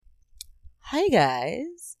Hi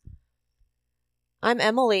guys, I'm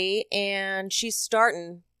Emily and she's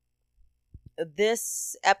starting.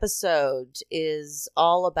 This episode is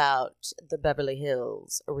all about the Beverly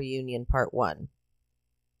Hills reunion part 1.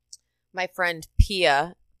 My friend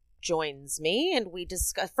Pia joins me and we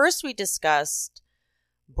discussed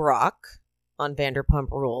Brock on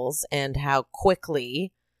Vanderpump Rules and how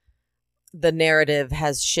quickly the narrative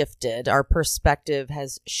has shifted. Our perspective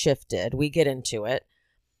has shifted. We get into it.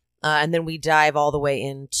 And then we dive all the way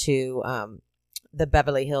into the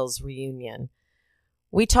Beverly Hills reunion.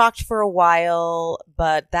 We talked for a while,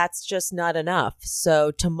 but that's just not enough.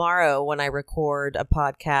 So tomorrow when I record a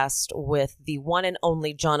podcast with the one and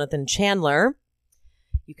only Jonathan Chandler,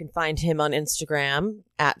 you can find him on Instagram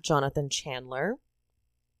at Jonathan Chandler.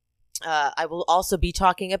 I will also be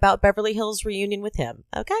talking about Beverly Hills reunion with him,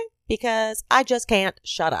 okay? Because I just can't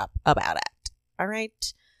shut up about it. All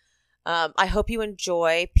right? I hope you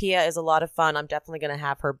enjoy. Pia is a lot of fun. I'm definitely going to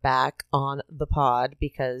have her back on the pod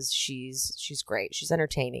because she's great. She's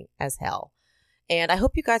entertaining as hell. And I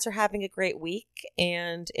hope you guys are having a great week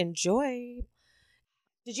and enjoy.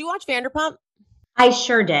 Did you watch Vanderpump? I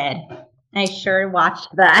sure did. I sure watched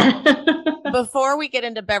that. Before we get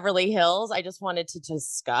into Beverly Hills, I just wanted to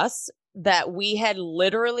discuss that we had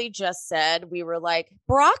literally just said, we were like,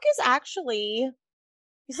 Brock is actually,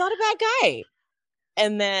 he's not a bad guy.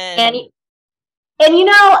 And then, and you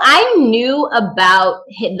know, I knew about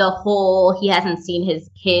the whole he hasn't seen his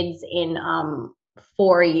kids in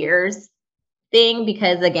 4 years thing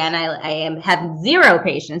because again, I have zero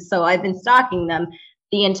patience, so I've been stalking them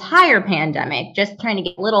the entire pandemic, just trying to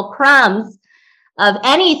get little crumbs of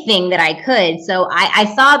anything that I could. So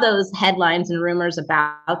I saw those headlines and rumors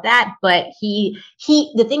about that, but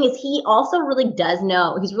the thing is, he also really does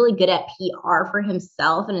know, he's really good at PR for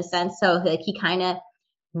himself in a sense. So like he kind of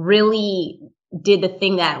really did the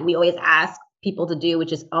thing that we always ask people to do,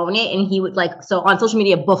 which is own it. And he would so on social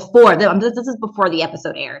media before this is before the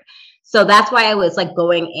episode aired. So that's why I was like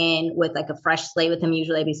going in with like a fresh slate with him.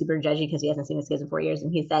 Usually I'd be super judgy because he hasn't seen his kids in 4 years.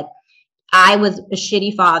 And he said, I was a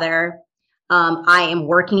shitty father. I am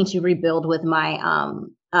working to rebuild with my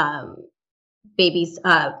baby's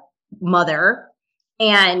mother.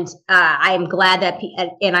 And I'm glad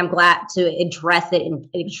I'm glad to address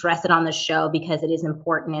it on the show because it is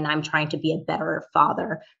important. And I'm trying to be a better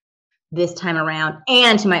father this time around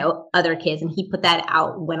and to my other kids. And he put that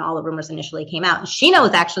out when all the rumors initially came out. And Sheena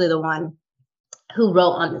was actually the one who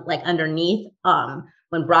wrote on underneath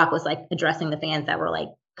when Brock was addressing the fans that were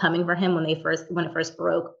coming for him when it first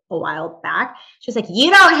broke a while back. She was like, you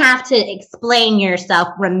don't have to explain yourself.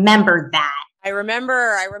 Remember that. I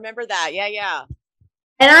remember that. Yeah.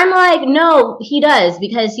 And I'm like, no, he does,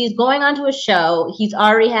 because he's going onto a show. He's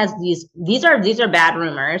already has these are bad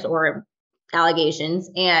rumors or allegations.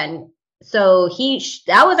 And so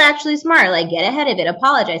that was actually smart. Get ahead of it,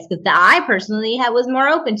 apologize. Because I personally was more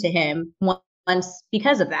open to him once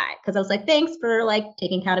because of that. Because I was like, thanks for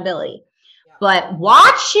taking accountability. Yeah. But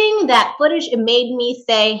watching that footage, it made me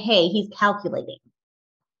say, hey, he's calculating.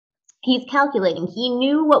 He's calculating. He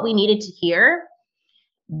knew what we needed to hear.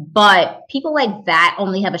 But people like that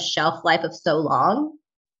only have a shelf life of so long.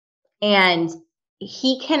 And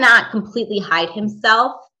he cannot completely hide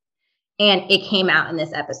himself. And it came out in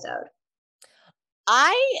this episode.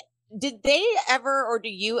 Did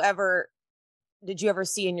you ever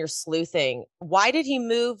see in your sleuthing, why did he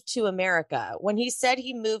move to America? When he said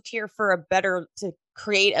he moved here to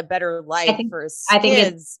create a better life for his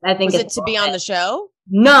kids, was it to be on the show?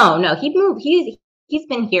 No, he moved. He's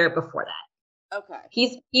been here before that. Okay.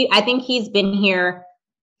 I think he's been here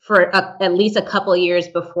for at least a couple of years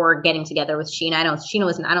before getting together with Sheena.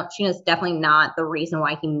 Sheena's definitely not the reason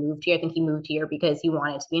why he moved here. I think he moved here because he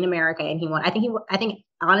wanted to be in America, and I think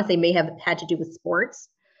honestly may have had to do with sports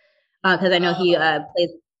because I know he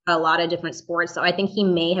plays a lot of different sports. So I think he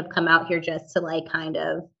may have come out here just to kind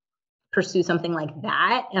of pursue something like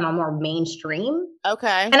that and a more mainstream.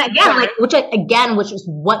 Okay. And again, which is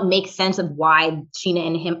what makes sense of why Sheena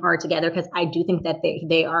and him are together, because I do think that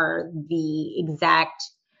they are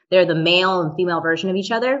they're the male and female version of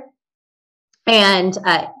each other. And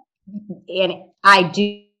I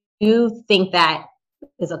do think that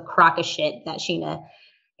is a crock of shit that Sheena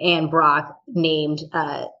and Brock named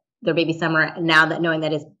their baby Summer, knowing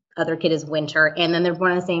that his other kid is Winter, and then they're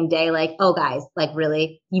born on the same day. Oh guys,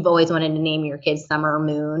 really, you've always wanted to name your kid Summer or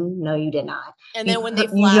Moon? No, you did not. And then when they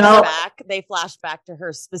flashed back to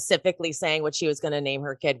her specifically saying what she was going to name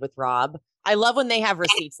her kid with Rob. I love when they have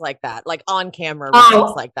receipts like that, on camera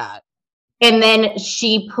receipts like that. And then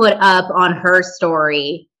she put up on her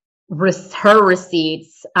story her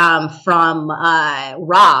receipts from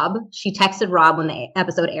Rob. She texted Rob when the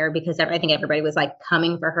episode aired because I think everybody was like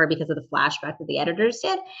coming for her because of the flashback that the editors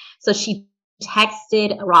did. So she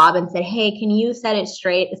texted Rob and said, hey, can you set it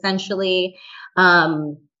straight? Essentially,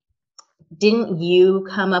 didn't you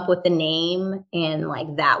come up with the name? And like,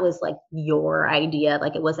 that was like your idea.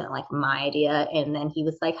 Like, it wasn't like my idea. And then he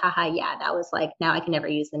was like, haha, yeah, that was like, now I can never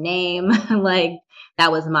use the name. Like,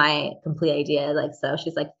 that was my complete idea. Like, so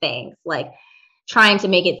she's like, thanks. Like, trying to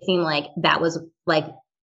make it seem like that was like,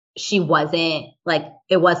 she wasn't like,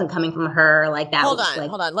 it wasn't coming from her. Like that. Hold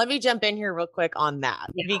on. Let me jump in here real quick on that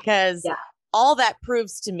because all that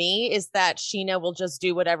proves to me is that Sheena will just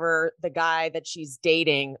do whatever the guy that she's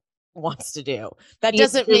dating wants to do. That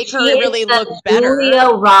doesn't make her really look better. Julia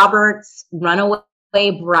Roberts' runaway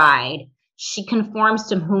bride. She conforms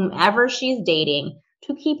to whomever she's dating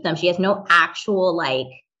to keep them. She has no actual like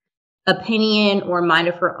opinion or mind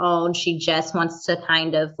of her own. She just wants to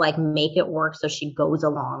kind of like make it work. So she goes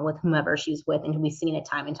along with whomever she's with, and we've seen it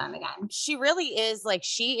time and time again. She really is like,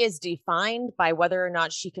 she is defined by whether or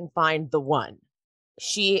not she can find the one.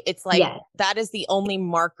 It's like, that is the only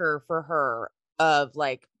marker for her of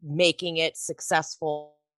like making it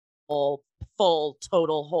successful, full,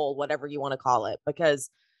 total, whole, whatever you want to call it. Because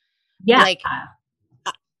like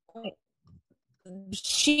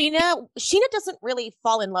Sheena doesn't really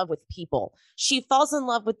fall in love with people. She falls in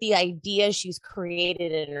love with the idea she's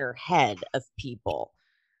created in her head of people.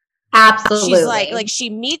 Absolutely. She's like she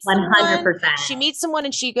meets 100%. She meets someone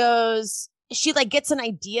and she goes, she like gets an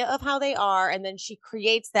idea of how they are, and then she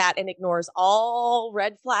creates that and ignores all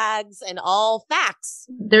red flags and all facts.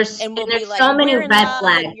 There's so many red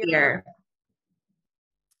flags here.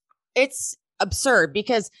 It's absurd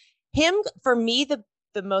because for me, the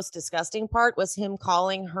most disgusting part was him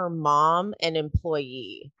calling her mom an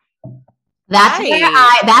employee.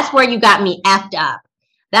 That's where you got me effed up.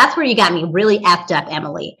 That's where you got me really effed up,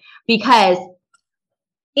 Emily. Because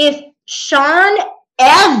if Sean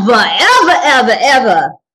ever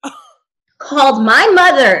called my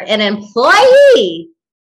mother an employee,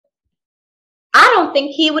 I don't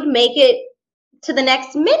think he would make it to the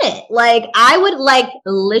next minute. Like, I would like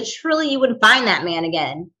literally, you wouldn't find that man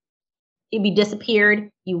again. He'd be disappeared.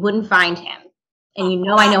 You wouldn't find him. And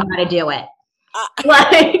I know how to do it.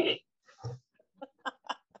 Like,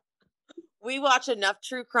 we watch enough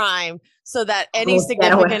true crime so that any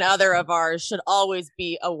significant other of ours should always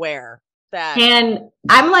be aware that. And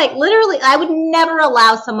I'm like, literally, I would never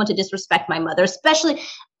allow someone to disrespect my mother, especially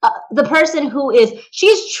the person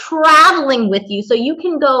she's traveling with you. So you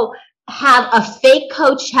can go have a fake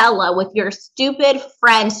Coachella with your stupid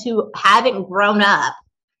friends who haven't grown up.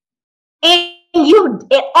 And on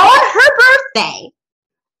her birthday,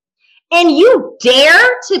 and you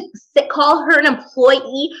dare to call her an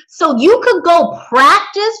employee so you could go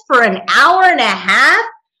practice for an hour and a half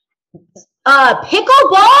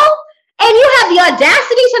pickleball, and you have the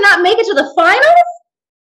audacity to not make it to the finals?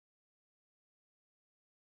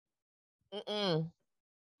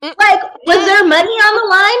 Like, was there money on the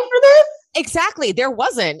line for this? Exactly. There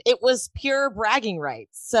wasn't. It was pure bragging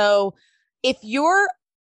rights. So if your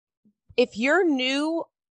new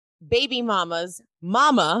baby mama's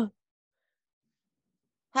mama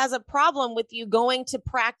has a problem with you going to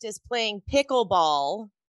practice playing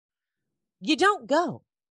pickleball, you don't go.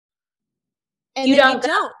 And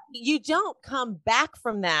you don't come back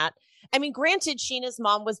from that. I mean, granted, Sheena's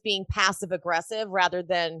mom was being passive aggressive rather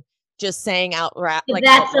than just saying outright. Like,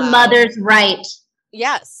 that's a mother's right.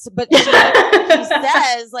 Yes, but she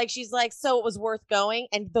says, like, she's like, so it was worth going.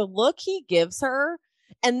 And the look he gives her,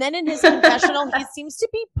 and then in his confessional, he seems to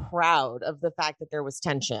be proud of the fact that there was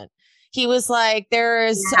tension. He was like, there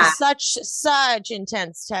is such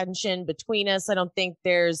intense tension between us. I don't think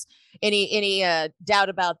there's any doubt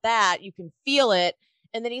about that. You can feel it.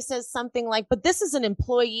 And then he says something like, but this is an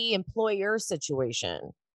employee-employer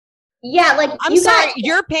situation. Yeah, like, I'm sorry,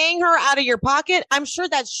 you're paying her out of your pocket? I'm sure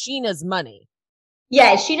that's Sheena's money.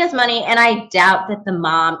 Yeah, Sheena's money, and I doubt that the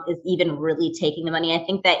mom is even really taking the money. I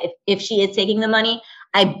think that if she is taking the money,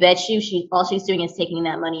 I bet you all she's doing is taking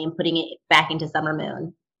that money and putting it back into Summer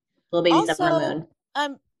Moon. Little baby Summer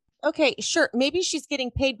Moon. Okay, sure. Maybe she's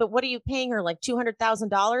getting paid, but what are you paying her? Like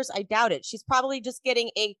 $200,000? I doubt it. She's probably just getting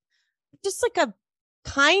just like a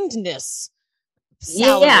kindness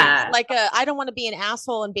salary. Yeah. Like I don't want to be an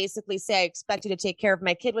asshole and basically say I expect you to take care of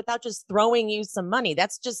my kid without just throwing you some money.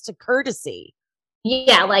 That's just a courtesy.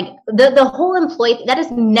 Yeah, like the whole employee, that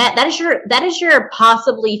is your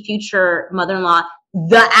possibly future mother-in-law,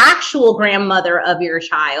 the actual grandmother of your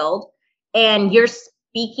child, and you're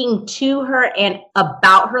speaking to her and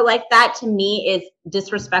about her like that, to me, is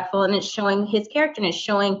disrespectful, and it's showing his character, and it's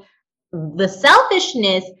showing the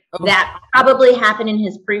selfishness that probably happened in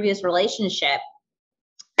his previous relationship.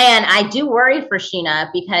 And I do worry for Sheena,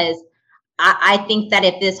 because I think that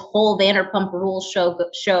if this whole Vanderpump Rules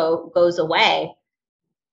show goes away,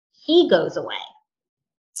 he goes away.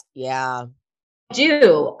 Yeah.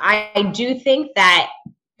 I do think that,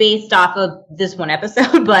 based off of this one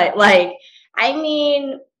episode, but like, I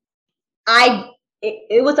mean,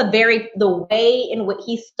 it was the way in which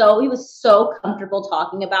he was so comfortable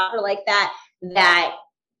talking about her like that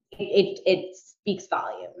it speaks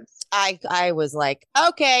volumes. I was like,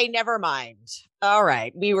 okay, never mind. All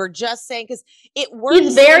right. We were just saying, because it works.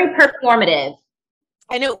 He's very performative.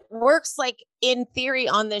 And it works like in theory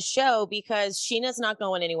on this show, because Sheena's not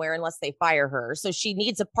going anywhere unless they fire her. So she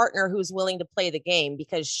needs a partner who's willing to play the game,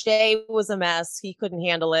 because Shay was a mess. He couldn't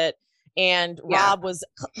handle it. And Rob was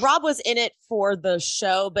in it for the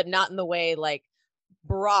show, but not in the way like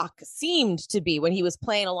Brock seemed to be when he was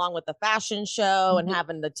playing along with the fashion show and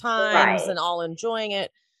having the times and all enjoying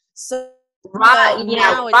it. So Rob wanted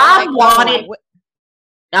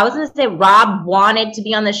to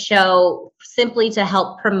be on the show simply to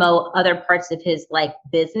help promote other parts of his like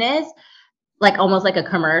business, like almost like a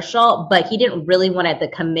commercial, but he didn't really want the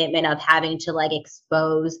commitment of having to like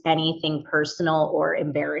expose anything personal or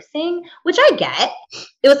embarrassing, which I get.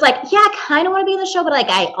 It was like, yeah, I kind of want to be in the show, but like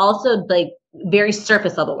I also like very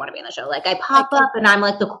surface level want to be in the show. Like I pop up and I'm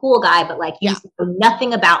like the cool guy, but like you know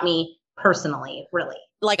nothing about me personally, really.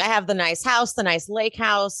 Like I have the nice house, the nice lake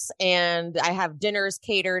house, and I have dinners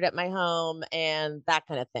catered at my home and that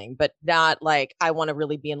kind of thing, but not like I want to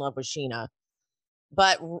really be in love with Sheena.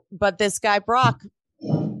 But this guy, Brock,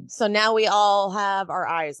 so now we all have our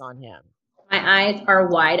eyes on him. My eyes are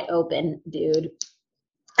wide open, dude.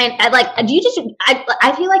 And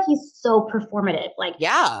I feel like he's so performative. Like,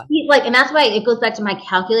 yeah. He, like, and that's why it goes back to my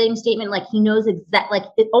calculating statement. Like he knows like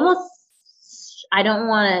it almost, I don't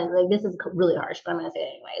want to, like, this is really harsh, but I'm going to say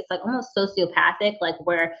it anyway. It's like almost sociopathic, like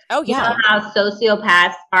where, you know how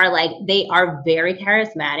sociopaths are, like, they are very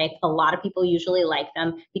charismatic. A lot of people usually like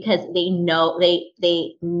them because they know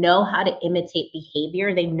how to imitate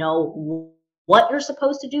behavior. They know what you're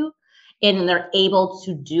supposed to do, and they're able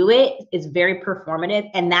to do it. It's very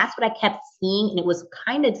performative. And that's what I kept seeing. And it was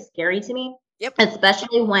kind of scary to me,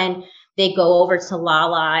 especially when they go over to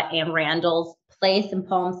Lala and Randall's place in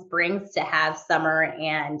Palm Springs to have Summer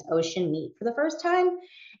and Ocean meet for the first time.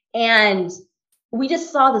 And we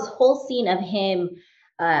just saw this whole scene of him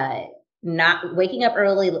not waking up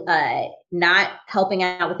early, not helping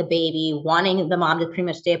out with the baby, wanting the mom to pretty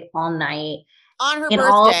much stay up all night. On her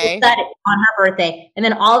birthday. And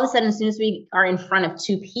then all of a sudden, as soon as we are in front of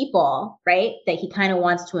two people, right, that he kind of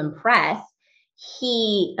wants to impress,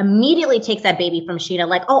 he immediately takes that baby from Sheena,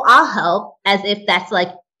 like, oh, I'll help, as if that's like,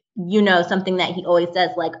 you know, something that he always says,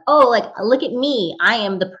 like, oh, like, look at me. I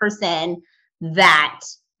am the person that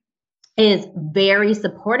is very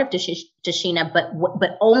supportive to Sheena,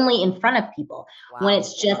 but only in front of people. Wow. When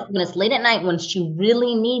it's late at night, when she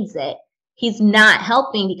really needs it, he's not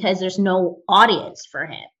helping because there's no audience for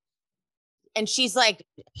him. And she's like,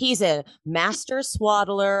 he's a master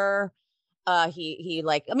swaddler. He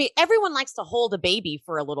like, I mean, everyone likes to hold a baby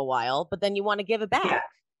for a little while, but then you want to give it back. Yeah.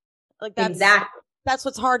 Like that's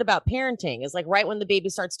what's hard about parenting, is like right when the baby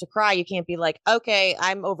starts to cry, you can't be like, okay,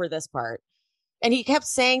 I'm over this part. And he kept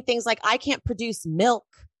saying things like, I can't produce milk.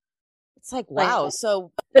 It's like, wow.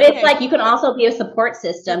 So, but it's like, you can also be a support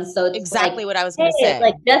system. So it's exactly like, what I was going to say.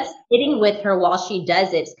 Like just sitting with her while she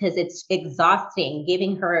does it, because it's exhausting,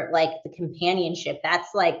 giving her like the companionship. That's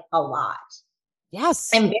like a lot.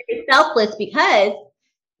 Yes. And very selfless, because,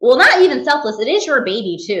 well, not even selfless. It is your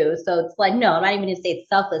baby too. So it's like, no, I'm not even going to say it's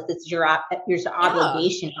selfless. It's your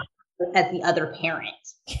obligation as the other parent.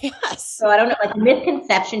 Yes. So I don't know, like,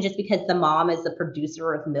 misconception, just because the mom is the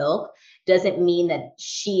producer of milk doesn't mean that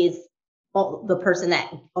she is the person that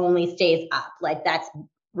only stays up. Like, that's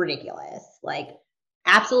ridiculous. Like,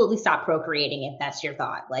 absolutely stop procreating if that's your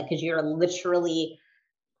thought. Like, because you're literally,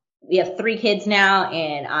 we have 3 kids now,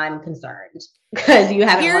 and I'm concerned because you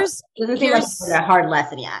haven't. Doesn't seem like a hard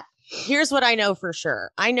lesson yet. Here's what I know for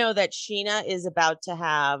sure. I know that Sheena is about to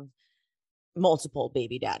have multiple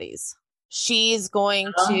baby daddies. She's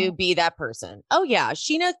going to be that person. Oh yeah.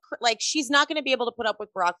 Sheena, like, she's not going to be able to put up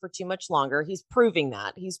with Brock for too much longer. He's proving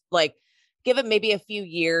that. He's like, give it maybe a few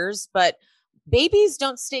years, but babies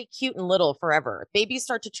don't stay cute and little forever. Babies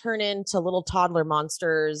start to turn into little toddler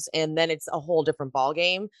monsters, and then it's a whole different ball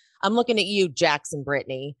game. I'm looking at you, Jax and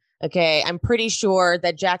Brittany. Okay. I'm pretty sure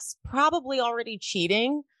that Jax probably already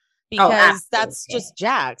cheating, because that's just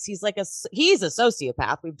Jax. He's he's a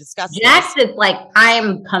sociopath. We've discussed Jax is like,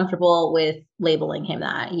 I'm comfortable with labeling him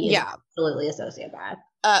that. He is absolutely a sociopath.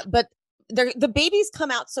 But the babies come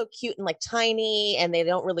out so cute and like tiny, and they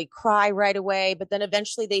don't really cry right away. But then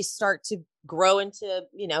eventually they start to grow into,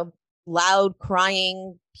 loud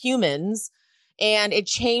crying humans, and it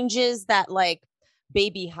changes that like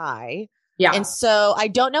baby high. Yeah. And so I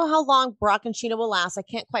don't know how long Brock and Sheena will last. I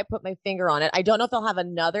can't quite put my finger on it. I don't know if they'll have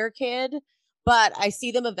another kid, but I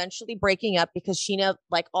see them eventually breaking up because Sheena,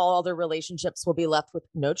 like all other relationships, will be left with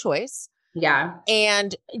no choice. Yeah.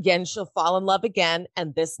 And again, she'll fall in love again,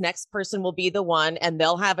 and this next person will be the one, and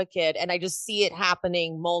they'll have a kid. And I just see it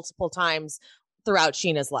happening multiple times throughout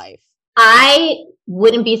Sheena's life. I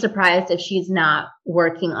wouldn't be surprised if she's not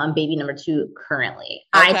working on baby number 2 currently.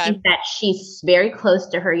 Okay. I think that she's very close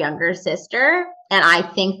to her younger sister. And I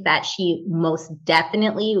think that she most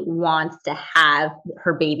definitely wants to have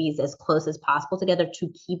her babies as close as possible together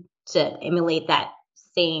to emulate that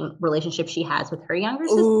same relationship she has with her younger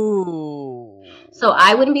sister. Ooh. So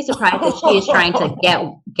I wouldn't be surprised if she is trying to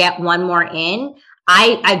get one more in.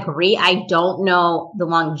 I agree. I don't know the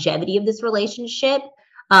longevity of this relationship.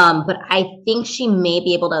 But I think she may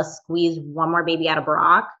be able to squeeze one more baby out of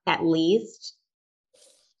Brock at least.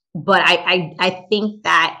 But I think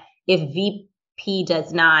that if VP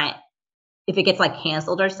if it gets like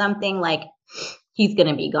canceled or something, like he's going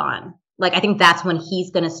to be gone. Like, I think that's when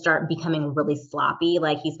he's going to start becoming really sloppy.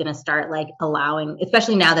 Like he's going to start like allowing,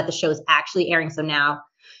 especially now that the show is actually airing. So now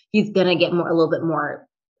he's going to get a little bit more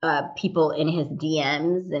people in his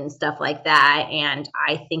DMs and stuff like that. And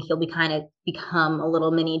I think he'll become a little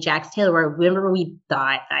mini Jax Taylor, where remember we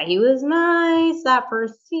thought that he was nice that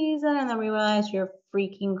first season, and then we realized you're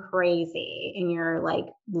freaking crazy and you're like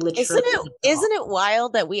literally. Isn't it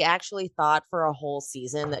wild that we actually thought for a whole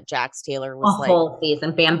season that Jax Taylor was a whole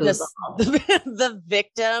season bamboozled, the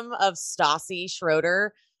victim of Stassi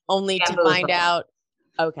Schroeder, only to find out,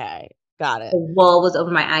 okay. Got it. The wool was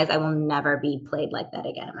over my eyes. I will never be played like that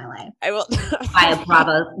again in my life. I will. By a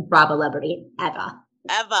Bravo celebrity ever.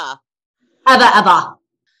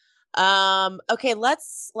 Okay,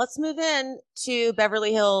 let's move in to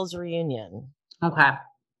Beverly Hills Reunion. Okay.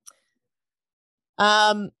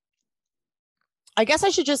 I guess I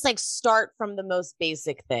should just like start from the most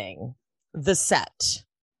basic thing, the set.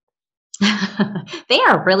 They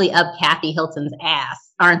are really up Kathy Hilton's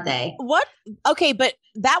ass, aren't they? What? Okay, but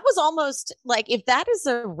that was almost like, if that is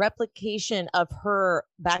a replication of her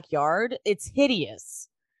backyard, it's hideous.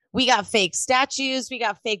 We got fake statues. We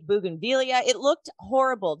got fake bougainvillea. It looked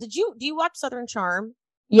horrible. Do you watch Southern Charm?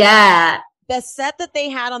 Yeah. The set that they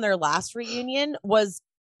had on their last reunion was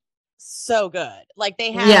so good. Like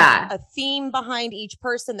they had a theme behind each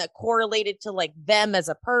person that correlated to like them as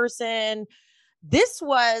a person. This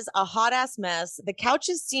was a hot ass mess. The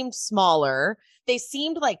couches seemed smaller. They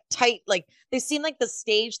seemed like tight. Like they seemed like the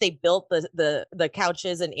stage they built the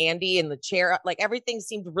couches and Andy and the chair. Like everything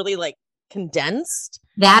seemed really like condensed.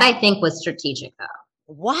 That I think was strategic though.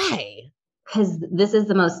 Why? Because this is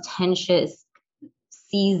the most tense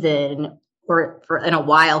season for in a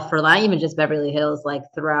while, for not even just Beverly Hills, like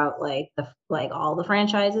throughout like all the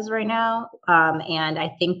franchises right now. And I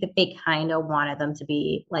think that they kind of wanted them to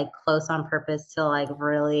be like close on purpose to like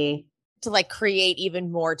really to like create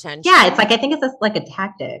even more tension. Yeah, it's like I think it's like a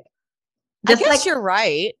tactic. I guess you're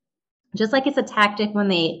right. Just like it's a tactic when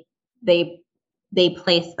they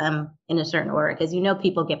place them in a certain order, because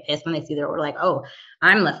people get pissed when they see their order, like, oh,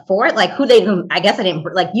 I'm the fourth, like who they even, I guess I didn't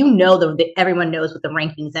like, everyone knows what the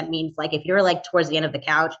rankings, that means like if you're like towards the end of the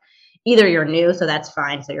couch, either you're new, so that's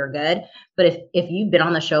fine, so you're good, but if you've been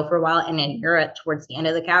on the show for a while and then you're towards the end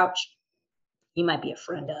of the couch, you might be a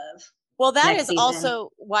friend of. Well, that is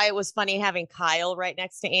also why it was funny having Kyle right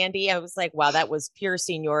next to Andy. I was like, wow, that was pure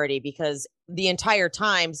seniority, because the entire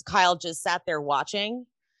time Kyle just sat there watching,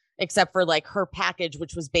 except for like her package,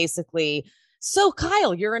 which was basically, so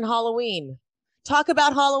Kyle, you're in Halloween. Talk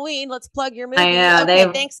about Halloween. Let's plug your movie.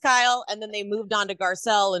 Okay, thanks, Kyle. And then they moved on to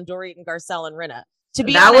Garcelle and Dorit and Garcelle and Rinna. To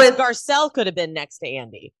be honest, Garcelle could have been next to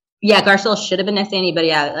Andy. Yeah, Garcelle should have been next to Andy, but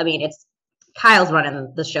yeah, I mean, it's Kyle's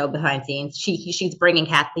running the show behind scenes. She's bringing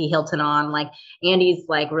Kathy Hilton on. Like Andy's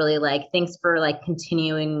like really like, thanks for like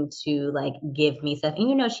continuing to like give me stuff.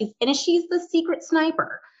 And she's the secret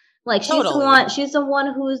sniper. Like she's the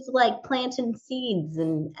one who's like planting seeds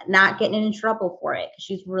and not getting in trouble for it.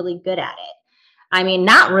 She's really good at it. I mean,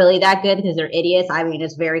 not really that good because they're idiots. I mean,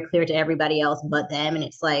 it's very clear to everybody else but them. And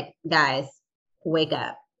it's like, guys, wake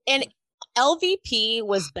up. And LVP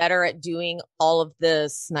was better at doing all of the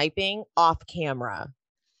sniping off camera.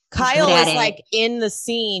 Kyle is like in the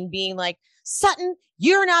scene being like, Sutton,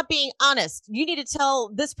 you're not being honest. You need to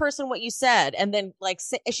tell this person what you said. And then like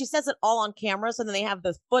she says it all on camera. So then they have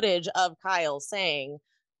the footage of Kyle saying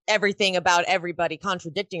everything about everybody,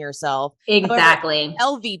 contradicting herself. Exactly.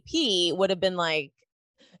 However, LVP would have been like,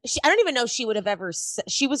 I don't even know if she would have ever,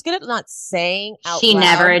 she was good at not saying out She loud.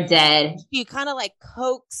 Never did. She kind of like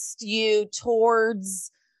coaxed you towards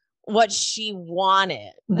what she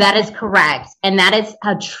wanted. That is correct. And that is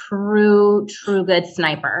a true good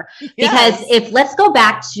sniper. Yes. Because if let's go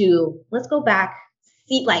back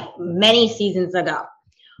like many seasons ago,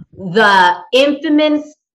 the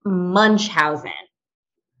infamous Munchausen,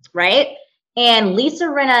 right? And Lisa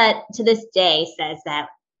Rinna to this day says that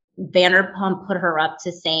Vanderpump put her up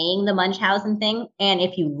to saying the Munchausen thing. And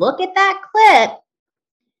if you look at that clip,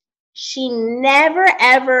 she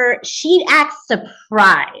acts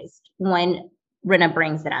surprised when Rinna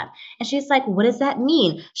brings it up. And she's like, what does that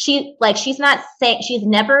mean? She's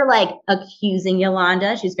never like accusing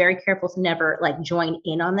Yolanda. She's very careful to never like join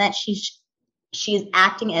in on that. She's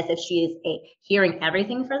acting as if she is hearing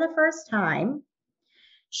everything for the first time.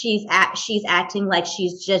 She's acting like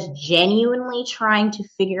she's just genuinely trying to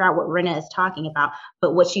figure out what Rinna is talking about.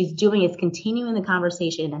 But what she's doing is continuing the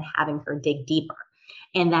conversation and having her dig deeper.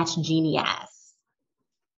 And that's genius.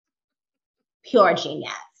 Pure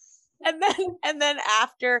genius. And then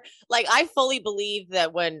after, like, I fully believe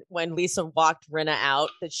that when Lisa walked Rinna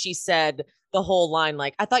out, that she said the whole line,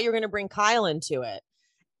 like, I thought you were going to bring Kyle into it.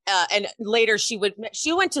 And later she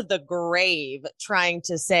went to the grave trying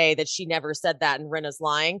to say that she never said that and Rinna's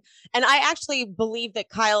lying. And I actually believe that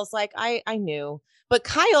Kyle's like, I knew, but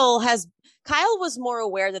Kyle was more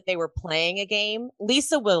aware that they were playing a game.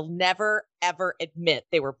 Lisa will never, ever admit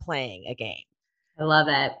they were playing a game. I love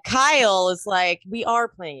it. Kyle is like, we are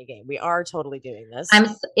playing a game. We are totally doing this.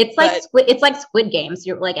 It's like Squid Games.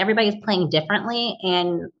 You're like, everybody's playing differently.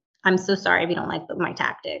 And I'm so sorry if you don't like my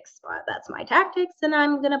tactics, but that's my tactics. And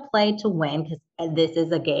I'm going to play to win because this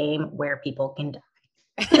is a game where people can die.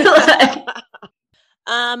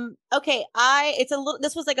 Okay.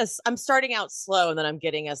 This was like I'm starting out slow and then I'm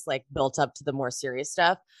getting us like built up to the more serious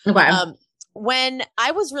stuff. Okay. When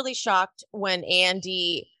I was really shocked when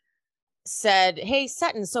Andy said, hey,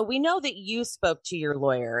 Sutton, so we know that you spoke to your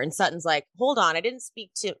lawyer. And Sutton's like, hold on, I didn't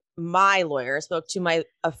speak to my lawyer. I spoke to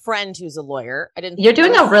a friend who's a lawyer. You're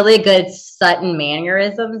doing a really good Sutton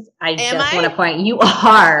mannerisms. I just want to point you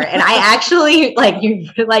are. And I actually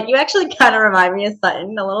you actually kind of remind me of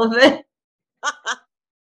Sutton a little bit.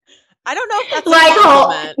 I don't know if that's like a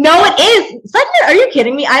compliment. No, it is. Sutton, are you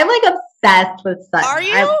kidding me? I'm like obsessed with Sutton. Are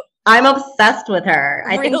you? I'm obsessed with her.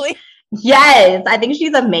 Really? Yes, I think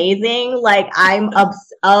she's amazing. Like, I'm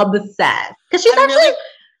obsessed because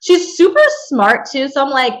she's super smart too. So I'm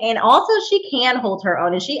like, and also she can hold her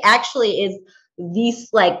own, and she actually is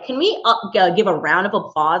can we give a round of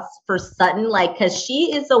applause for Sutton? Like, because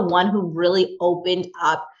she is the one who really opened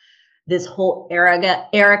up this whole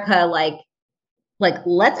Erica like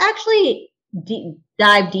let's actually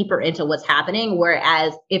dive deeper into what's happening.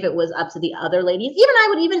 Whereas if it was up to the other ladies, I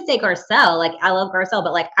would even say Garcelle, like I love Garcelle,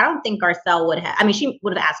 but like, I don't think Garcelle would have, she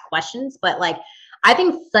would have asked questions, but like, I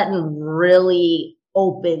think Sutton really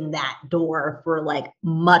opened that door for like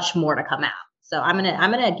much more to come out. So I'm going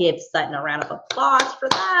to give Sutton a round of applause for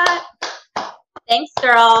that. Thanks,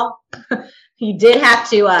 girl. You did have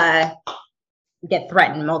to, get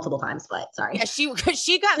threatened multiple times, but sorry. Yeah, she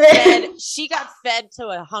got fed. She got fed to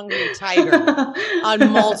a hungry tiger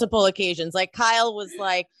on multiple occasions. Like Kyle was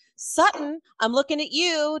like, Sutton, I'm looking at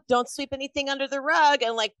you. Don't sweep anything under the rug,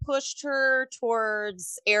 and like pushed her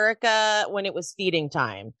towards Erica when it was feeding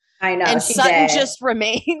time. I know. And Sutton just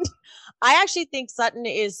remained. I actually think Sutton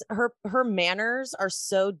is her manners are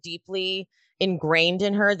so deeply ingrained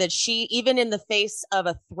in her that she, even in the face of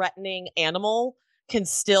a threatening animal, can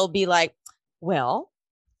still be like, well,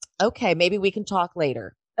 okay, maybe we can talk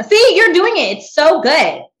later. See, you're doing it. It's so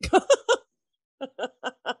good.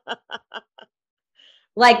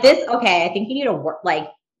 Like this. Okay, I think you need to work. Like,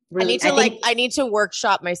 really, I need to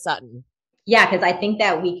workshop my Sutton. Yeah, because I think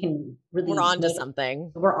that we can really. We're on to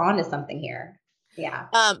something. We're on to something here. Yeah.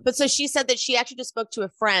 But so she said that she actually just spoke to a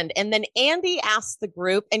friend, and then Andy asked the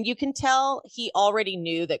group, and you can tell he already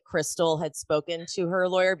knew that Crystal had spoken to her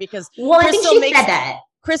lawyer because I think she said that.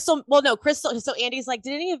 Crystal. So Andy's like,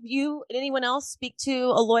 did anyone else speak to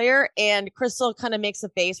a lawyer? And Crystal kind of makes a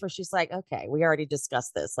face where she's like, okay, we already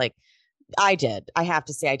discussed this. Like, I did. I have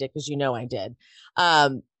to say I did because I did.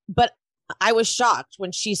 But I was shocked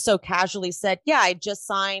when she so casually said, yeah, I just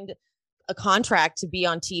signed a contract to be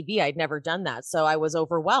on TV. I'd never done that. So I was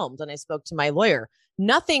overwhelmed and I spoke to my lawyer.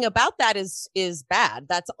 nothing about that is bad.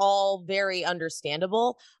 That's all very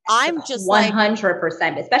understandable. I'm just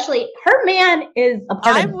 100%, especially her man is a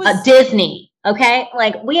part of Disney. Okay.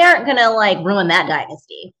 Like we aren't going to like ruin that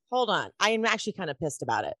dynasty. Hold on. I am actually kind of pissed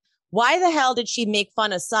about it. Why the hell did she make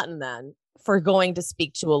fun of Sutton then for going to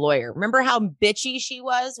speak to a lawyer? Remember how bitchy she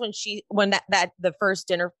was when that the first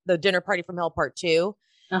dinner party from Hell Part 2?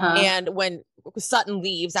 And when Sutton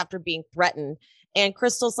leaves after being threatened, and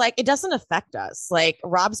Crystal's like, it doesn't affect us. Like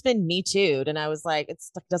Rob's been Me Too'd. And I was like, it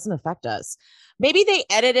doesn't affect us. Maybe they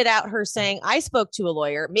edited out her saying, I spoke to a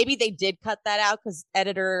lawyer. Maybe they did cut that out because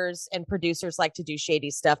editors and producers like to do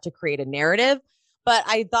shady stuff to create a narrative. But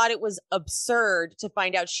I thought it was absurd to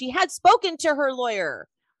find out she had spoken to her lawyer.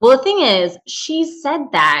 Well, the thing is, she said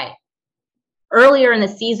that earlier in the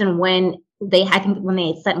season when they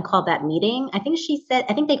Sutton called that meeting. I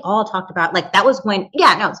think they all talked about like that was when,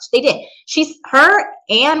 they did. Her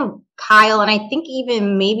and Kyle, and I think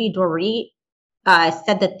even maybe Dorit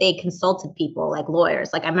said that they consulted people like lawyers.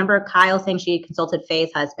 Like I remember Kyle saying she consulted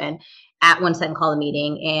Faye's husband at one Sutton called a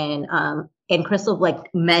meeting, and Crystal like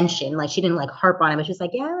mentioned, like she didn't like harp on it, but she was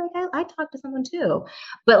like, yeah, like I talked to someone too.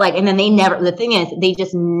 But like, and then the thing is, they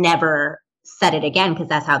just never said it again because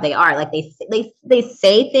that's how they are. Like they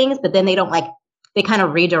say things, but then they don't they kind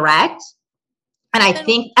of redirect. And I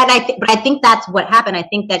think that's what happened. I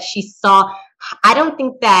think that she saw, I don't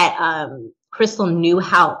think that Crystal knew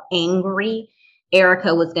how angry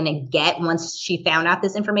Erica was going to get once she found out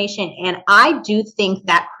this information. And I do think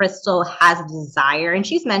that Crystal has a desire, and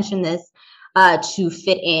she's mentioned this, to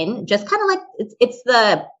fit in, just kind of like it's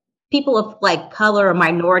the people of like color or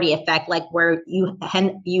minority effect, like where you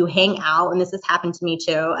hang out, and this has happened to me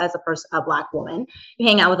too as a Black woman. You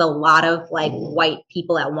hang out with a lot of like white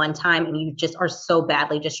people at one time, and you just are so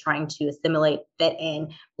badly just trying to assimilate, fit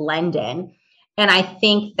in, blend in. And I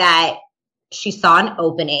think that she saw an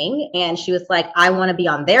opening and she was like, I want to be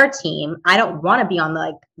on their team. I don't want to be on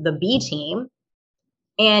the B team.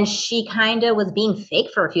 And she kind of was being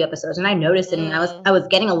fake for a few episodes, and I noticed it, and I was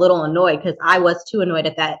getting a little annoyed because I was too annoyed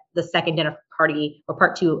at the second dinner party or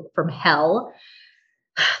part 2 from Hell.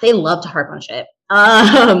 They love to harp on shit.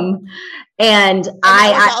 And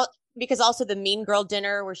because also the Mean Girl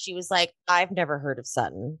dinner where she was like, I've never heard of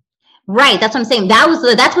Sutton. Right, that's what I'm saying.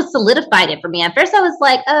 That's what solidified it for me. At first, I was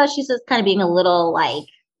like, oh, she's just kind of being a little like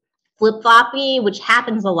flip-floppy, which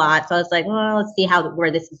happens a lot. So I was like, well, let's see where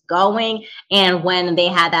this is going. And when they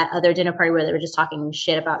had that other dinner party where they were just talking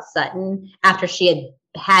shit about Sutton after she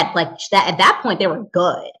had like that, at that point they were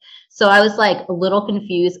good. So I was like a little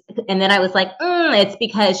confused. And then I was like, it's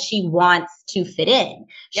because she wants to fit in.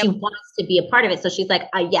 She wants to be a part of it. So she's like,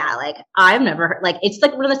 yeah, like I've never heard, like, it's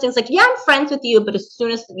like one of those things like, yeah, I'm friends with you. But as soon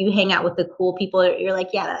as you hang out with the cool people, you're like,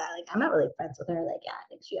 yeah, like I'm not really friends with her. Like,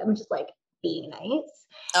 yeah, I'm just like being nice.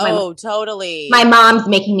 Totally. My mom's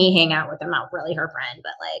making me hang out with her. I'm not really her friend,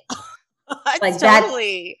 but like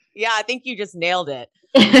totally. Yeah, I think you just nailed it.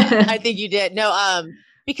 I think you did. No,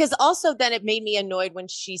 because also then it made me annoyed when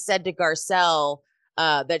she said to Garcelle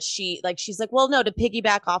that she's like, well, no, to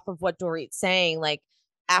piggyback off of what Dorit's saying, like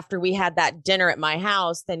after we had that dinner at my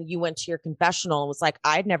house, then you went to your confessional and was like,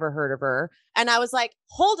 I'd never heard of her. And I was like,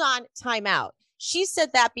 hold on, time out. She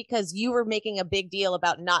said that because you were making a big deal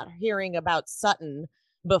about not hearing about Sutton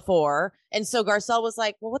before. And so Garcelle was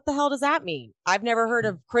like, well, what the hell does that mean? I've never heard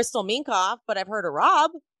of Crystal Minkoff, but I've heard of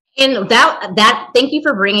Rob. And that thank you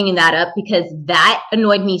for bringing that up, because that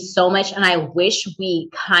annoyed me so much. And I wish we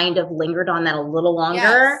kind of lingered on that a little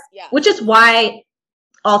longer, yes. Which is why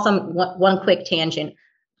also one quick tangent.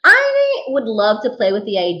 I would love to play with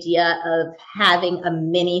the idea of having a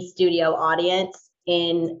mini studio audience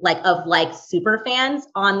of super fans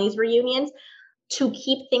on these reunions to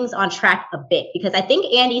keep things on track a bit, because I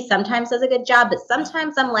think Andy sometimes does a good job, but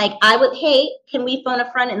sometimes I'm like, hey, can we phone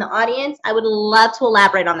a friend in the audience? I would love to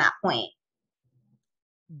elaborate on that point.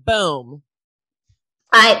 Boom.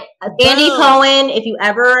 Andy Cohen, if you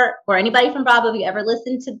ever, or anybody from Bravo, if you ever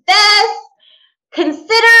listen to this,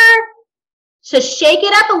 consider to shake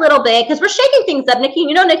it up a little bit, because we're shaking things up. Nicki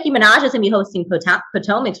Minaj is going to be hosting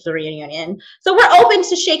Potomac's for the reunion, so we're open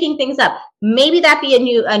to shaking things up. Maybe that be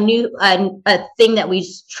a thing that we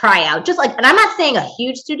try out. Just like, and I'm not saying a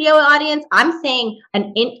huge studio audience. I'm saying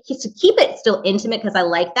to keep it still intimate, because I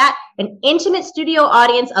like that, an intimate studio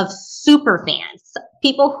audience of super fans,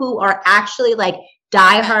 people who are actually like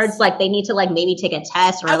diehards, like they need to like maybe take a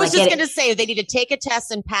test, or I was just going to say they need to take a test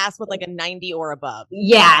and pass with like a 90 or above.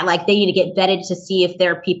 Yeah, like they need to get vetted to see if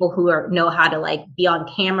there are people who know how to like be on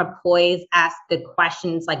camera, poise, ask good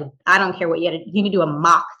questions. Like I don't care what you can do a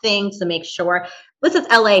mock thing to make sure. this is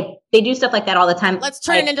LA. They do stuff like that all the time. Let's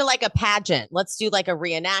turn it into like a pageant. Let's do like a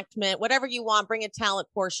reenactment, whatever you want. Bring a talent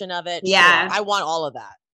portion of it. Yeah. Sure. I want all of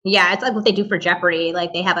that. Yeah, it's like what they do for Jeopardy.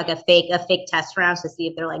 Like they have like a fake test round to see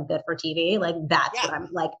if they're like good for TV. Like that's what I'm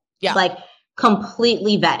like, like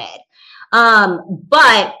completely vetted.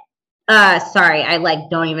 But sorry, I like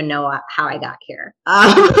don't even know how I got here.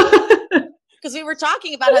 Because we were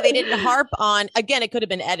talking about how they didn't harp on, again, it could have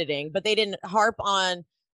been editing, but they didn't harp on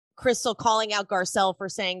Crystal calling out Garcelle for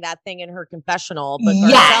saying that thing in her confessional, but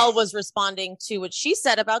Garcelle was responding to what she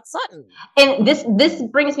said about Sutton. And this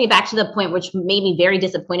brings me back to the point which made me very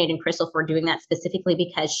disappointed in Crystal for doing that specifically,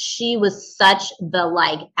 because she was such the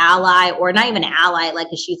like ally, or not even ally, like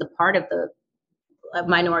she's a part of the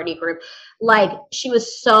minority group. Like she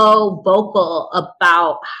was so vocal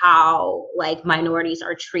about how like minorities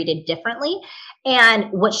are treated differently. And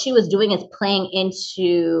what she was doing is playing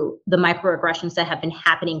into the microaggressions that have been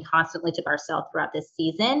happening constantly to Garcelle throughout this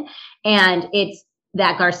season. And it's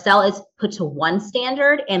that Garcelle is put to one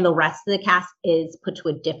standard and the rest of the cast is put to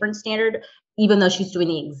a different standard, even though she's doing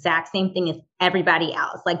the exact same thing as everybody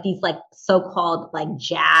else. Like these like so-called like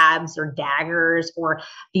jabs or daggers, or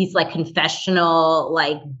these like confessional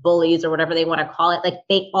like bullies or whatever they want to call it. Like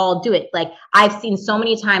they all do it. Like I've seen so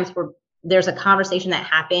many times where there's a conversation that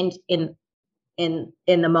happened in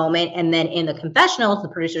the moment, and then in the confessionals, the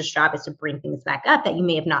producer's job is to bring things back up that you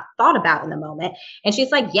may have not thought about in the moment. And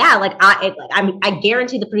she's like, yeah, like I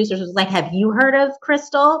guarantee the producers was like, have you heard of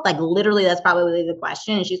Crystal? Like literally, that's probably the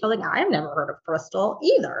question. And she's probably like, I've never heard of Crystal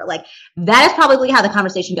either. Like that is probably how the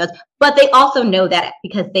conversation goes. But they also know that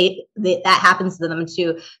because that happens to them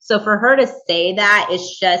too. So for her to say that,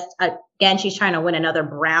 it's just again, she's trying to win another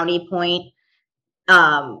brownie point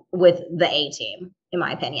with the A team. In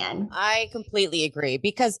my opinion. I completely agree,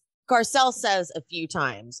 because Garcelle says a few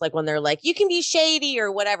times, like when they're like, you can be shady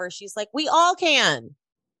or whatever, she's like, we all can.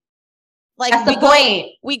 Like that's the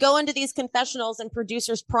point. We go into these confessionals and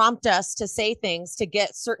producers prompt us to say things to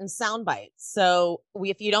get certain sound bites. So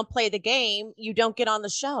if you don't play the game, you don't get on the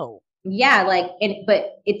show. Yeah,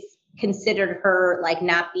 but it's considered her like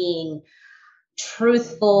not being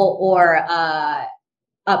truthful or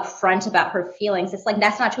upfront about her feelings. It's like,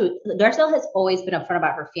 that's not true. Garcelle has always been upfront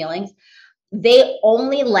about her feelings. They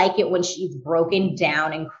only like it when she's broken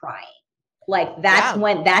down and crying. Like that's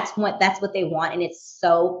what they want. And it's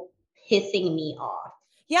so pissing me off.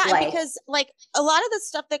 Yeah. Like, because like a lot of the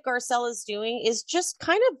stuff that Garcelle is doing is just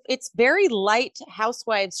kind of, it's very light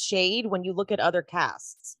Housewives shade when you look at other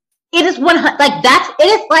casts. It is it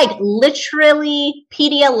is like literally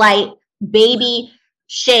Pedialyte baby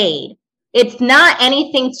shade. It's not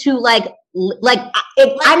anything to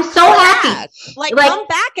I'm so happy. Like come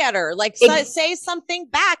back at her. Like say something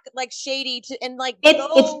back, like shady to, and like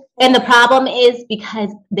and the problem is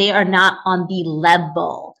because they are not on the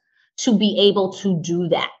level to be able to do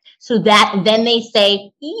that. So that then they say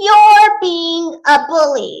you're being a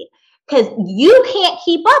bully because you can't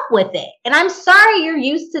keep up with it. And I'm sorry you're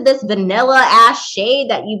used to this vanilla ass shade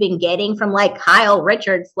that you've been getting from like Kyle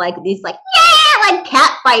Richards, like these like like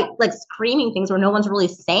cat fight, like screaming things where no one's really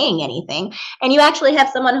saying anything. And you actually have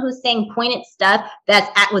someone who's saying pointed stuff that's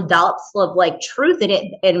with dollops of like truth in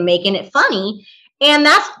it and making it funny. And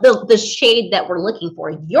that's the shade that we're looking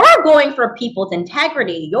for. You're going for people's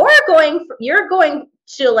integrity. You're going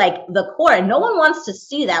to like the core. And no one wants to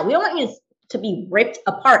see that. We don't want you to be ripped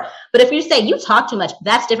apart. But if you say you talk too much,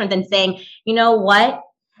 that's different than saying, you know what?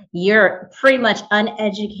 You're pretty much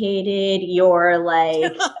uneducated. You're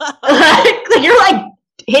like, you're like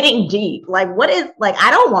hitting deep. Like, what is like, I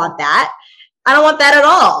don't want that. I don't want that at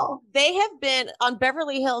all. They have been on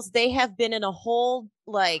Beverly Hills. They have been in a whole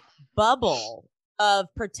like bubble of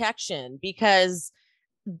protection because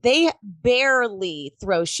they barely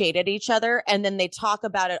throw shade at each other. And then they talk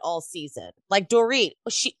about it all season. Like Dorit,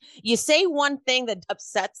 you say one thing that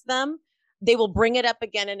upsets them, they will bring it up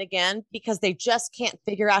again and again because they just can't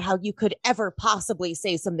figure out how you could ever possibly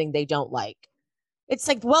say something they don't like. It's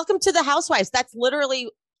like, welcome to the Housewives. That's literally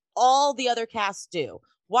all the other casts do.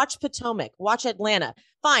 Watch Potomac, watch Atlanta.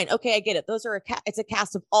 Fine. Okay. I get it. Those are it's a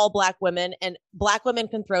cast of all Black women, and Black women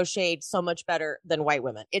can throw shade so much better than white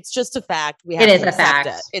women. It's just a fact. We have to accept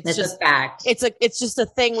it. It's just a fact. It's just a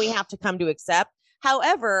thing we have to come to accept.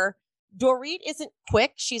 However, Dorit isn't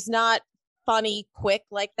quick. She's not funny quick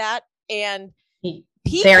like that. And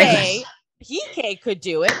PK could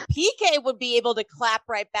do it. PK would be able to clap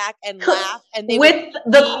right back and laugh, and they with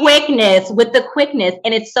the quickness.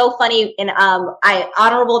 And it's so funny. And I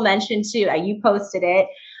honorable mention too. You posted it.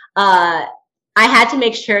 I had to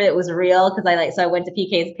make sure it was real because I went to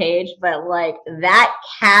PK's page, but like that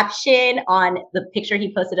caption on the picture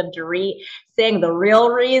he posted of Dorit saying the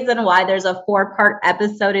real reason why there's a 4-part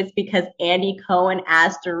episode is because Andy Cohen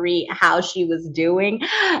asked Dorit how she was doing.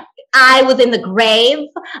 I was in the grave.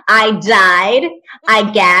 I died. I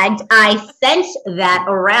gagged. I sent that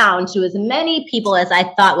around to as many people as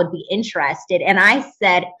I thought would be interested. And I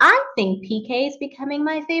said, I think PK is becoming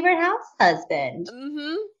my favorite house husband.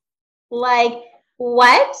 Mm-hmm. Like,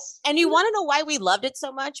 what? And you want to know why we loved it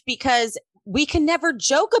so much? Because we can never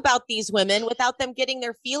joke about these women without them getting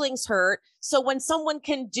their feelings hurt. So when someone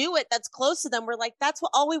can do it that's close to them, we're like, that's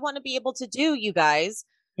what all we want to be able to do, you guys.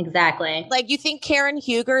 Exactly. Like, you think Karen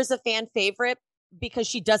Huger is a fan favorite because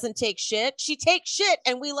she doesn't take shit? She takes shit,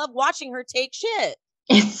 and we love watching her take shit.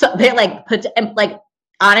 So they're like,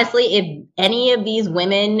 honestly, if any of these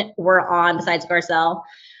women were on, besides Garcelle,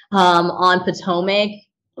 on Potomac,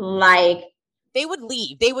 like, they would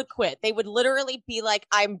leave. They would quit. They would literally be like,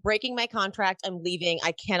 I'm breaking my contract. I'm leaving.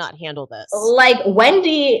 I cannot handle this. Like,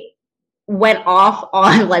 Wendy went off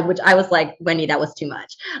on, like, which I was like, Wendy, that was too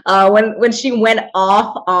much. When she went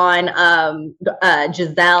off on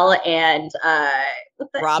Giselle and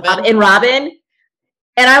Robin.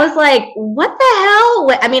 And I was like, what the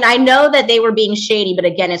hell? I mean, I know that they were being shady, but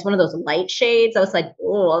again, it's one of those light shades. I was like,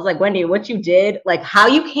 Wendy, what you did, like how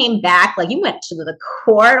you came back, like you went to the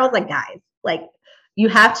court. I was like, guys, like, you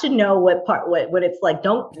have to know what it's like,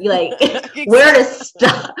 don't like exactly. Where to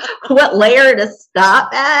stop, what layer to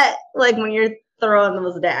stop at, like when you're throwing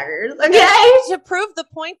those daggers. Okay. To prove the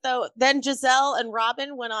point though, then Giselle and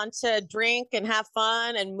Robin went on to drink and have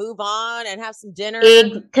fun and move on and have some dinner.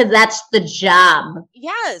 Because that's the job.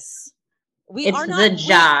 Yes. It's the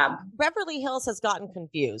job. Beverly Hills has gotten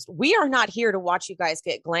confused. We are not here to watch you guys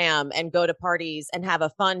get glam and go to parties and have a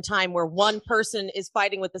fun time where one person is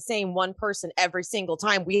fighting with the same one person every single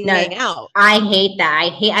time we hang out. I hate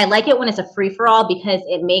that. I like it when it's a free for all because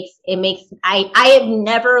it makes I have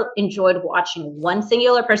never enjoyed watching one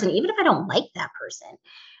singular person, even if I don't like that person.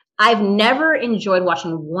 I've never enjoyed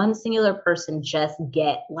watching one singular person just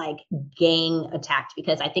get like gang attacked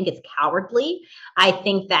because I think it's cowardly. I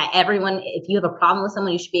think that everyone, if you have a problem with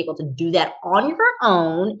someone, you should be able to do that on your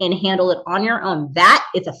own and handle it on your own. That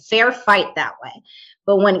it's a fair fight that way.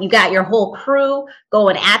 But when you got your whole crew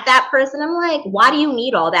going at that person, I'm like, why do you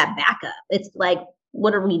need all that backup? It's like,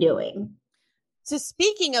 what are we doing? So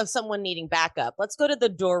speaking of someone needing backup, let's go to the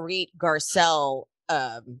Dorit Garcelle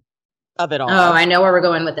of it all. Oh, I know where we're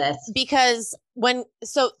going with this. Because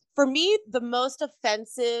for me, the most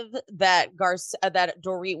offensive that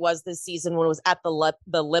Dorit was this season when it was at the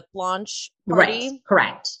lip launch party. Right,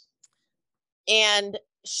 correct. And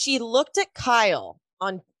she looked at Kyle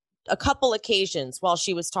on a couple occasions while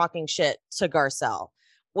she was talking shit to Garcelle.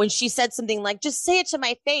 When she said something like, just say it to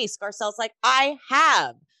my face, Garcelle's like, I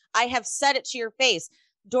have said it to your face.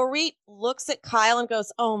 Dorit looks at Kyle and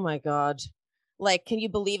goes, oh my God. Like, can you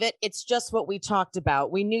believe it? It's just what we talked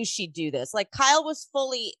about. We knew she'd do this. Like, Kyle was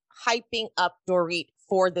fully hyping up Dorit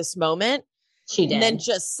for this moment. She did. And then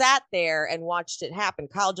just sat there and watched it happen.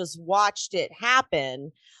 Kyle just watched it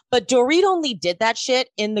happen. But Dorit only did that shit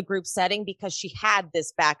in the group setting because she had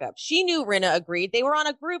this backup. She knew Rinna agreed. They were on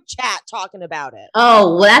a group chat talking about it.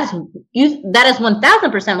 Oh, well, that is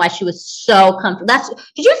 1,000% why she was so comfortable.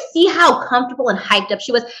 Did you see how comfortable and hyped up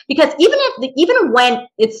she was? Because even when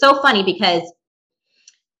it's so funny because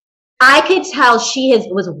I could tell she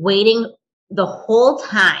was waiting the whole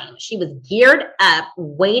time. She was geared up,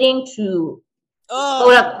 waiting to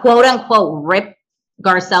quote unquote rip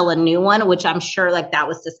Garcelle a new one, which I'm sure like that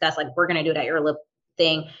was discussed. Like, we're gonna do that your lip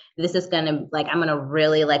thing. This is gonna like I'm gonna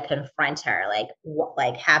really like confront her,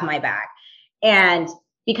 like have my back. And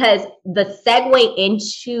because the segue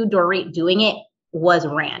into Dorit doing it was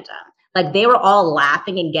random. Like they were all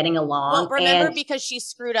laughing and getting along. Well, remember because she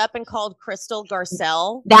screwed up and called Crystal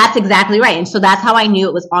Garcelle? That's exactly right. And so that's how I knew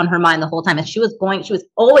it was on her mind the whole time. And she was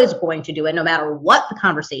always going to do it no matter what the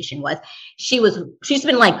conversation was. She's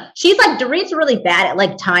like, Dorit's really bad at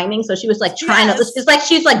like timing. So she was like trying to, it's like,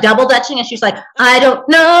 she's like double dutching and she's like, I don't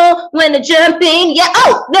know when to jump in. Yeah.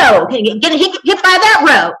 Oh no. Get hit by that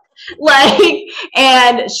rope. Like,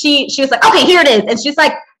 and she was like, okay, here it is. And she's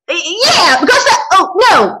like, yeah, Garcelle. Oh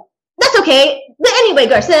no. That's okay. But anyway,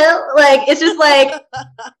 Garcelle, like, it's just like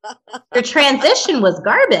your transition was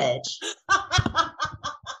garbage.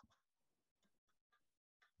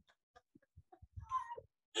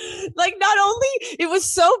 Like, not only it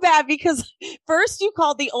was so bad because first you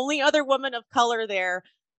called the only other woman of color there,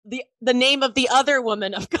 the name of the other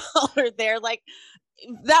woman of color there. Like,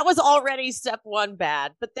 that was already step one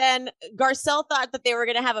bad. But then Garcelle thought that they were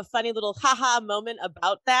going to have a funny little haha moment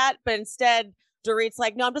about that. But instead, Dorit's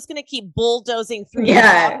like, no, I'm just gonna keep bulldozing through this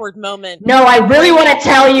awkward moment. No, I really want to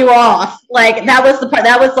tell you off. Like that was the part.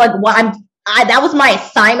 That was like what that was my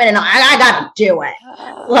assignment, and I gotta do it.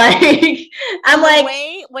 Like I'm like,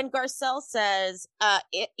 way when Garcelle says,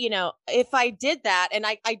 if I did that, and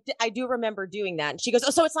I do remember doing that, and she goes, oh,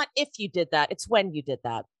 so it's not if you did that, it's when you did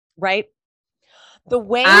that, right? The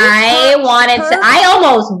way I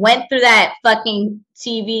almost went through that fucking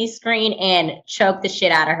TV screen and choked the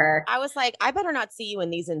shit out of her. I was like, I better not see you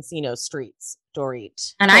in these Encino streets,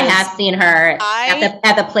 Dorit. And I have seen her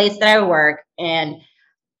at the place that I work, and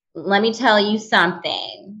let me tell you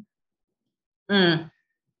something.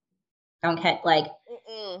 Okay, like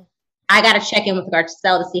I gotta check in with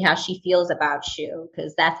Garcelle to see how she feels about you,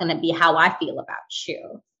 because that's gonna be how I feel about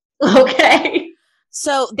you. Okay.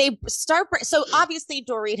 So so obviously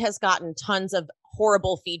Dorit has gotten tons of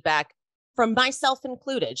horrible feedback from myself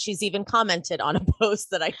included. She's even commented on a post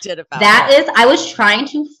that I did about that. I was trying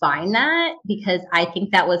to find that because I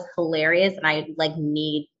think that was hilarious, and I like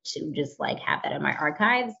need to just like have that in my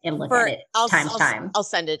archives and look at it time. I'll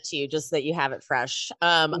send it to you just so that you have it fresh.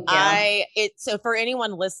 So for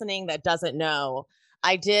anyone listening that doesn't know,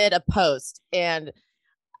 I did a post and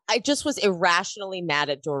I just was irrationally mad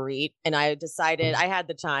at Dorit, and I decided I had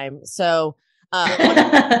the time. So one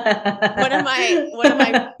of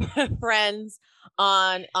my friends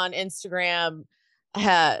on Instagram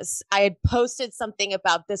I had posted something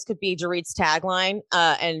about this could be Dorit's tagline,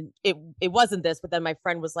 and it wasn't this, but then my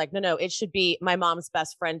friend was like, no, it should be my mom's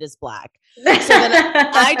best friend is black. So then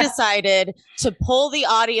I decided to pull the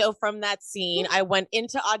audio from that scene. I went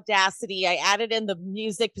into Audacity. I added in the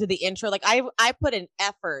music to the intro. Like I put an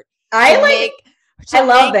effort. I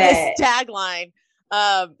love this tagline.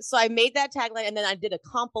 So I made that tagline, and then I did a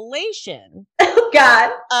compilation. Oh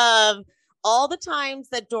God. Of all the times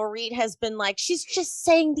that Dorit has been like, she's just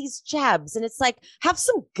saying these jabs, and it's like, have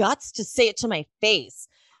some guts to say it to my face.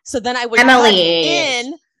 So then I would cut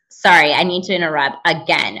in. Sorry, I need to interrupt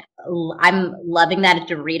again. I'm loving that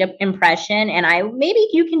Dorit impression, and maybe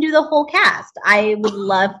you can do the whole cast. I would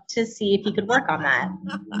love to see if you could work on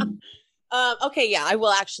that. Okay, yeah, I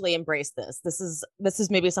will actually embrace this. This is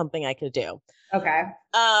maybe something I could do. Okay.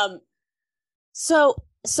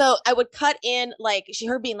 So I would cut in like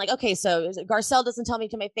her being like, okay, so Garcelle doesn't tell me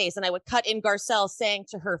to my face. And I would cut in Garcelle saying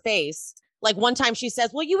to her face, like one time she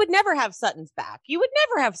says, well, you would never have Sutton's back. You would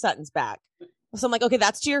never have Sutton's back. So I'm like, okay,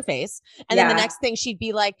 that's to your face. And then the next thing she'd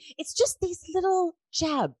be like, it's just these little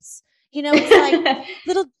jabs. It's like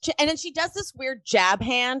little, and then she does this weird jab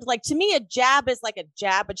hand. Like to me, a jab is like a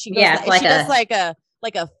jab, but she goes, she does like a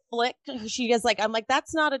flick. She does like, I'm like,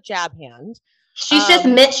 that's not a jab hand. She's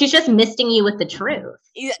just misting you with the truth.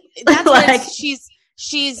 That's like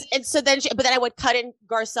she's and so then but then I would cut in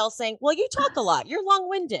Garcelle saying, well, you talk a lot, you're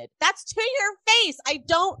long-winded. That's to your face. I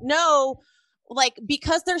don't know, like,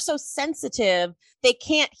 because they're so sensitive, they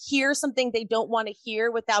can't hear something they don't want to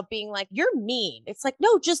hear without being like, you're mean. It's like,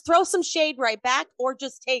 no, just throw some shade right back or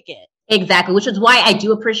just take it. Exactly, which is why I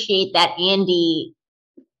do appreciate that Andy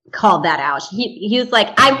called that out. He was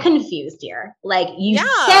like, I'm confused here. Like you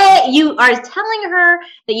say, you are telling her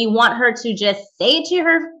that you want her to just say it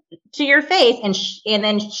to your face, and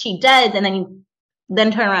then she does, and then you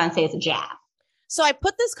then turn around and say it's a jab. So I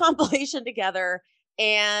put this compilation together,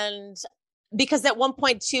 and because at one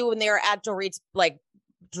point too, when they were at Dorit's like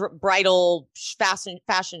bridal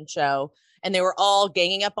fashion show, and they were all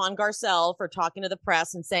ganging up on Garcelle for talking to the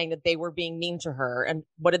press and saying that they were being mean to her. And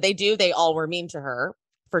what did they do? They all were mean to her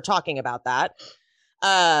for talking about that.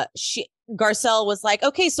 Garcelle was like,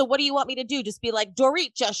 okay, so what do you want me to do? Just be like,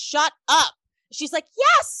 Dorit, just shut up. She's like,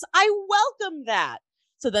 yes, I welcome that.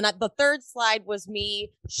 So then the third slide was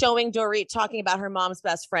me showing Dorit talking about her mom's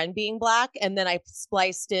best friend being black. And then I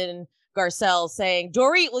spliced in Garcelle saying,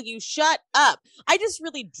 Dorit, will you shut up? I just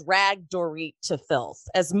really dragged Dorit to filth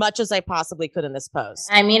as much as I possibly could in this post.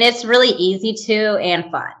 I mean, it's really easy to and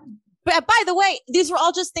fun. But by the way, these were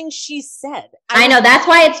all just things she said. I know, that's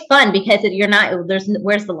why it's fun, because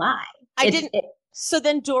where's the lie? So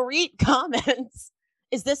then Dorit comments,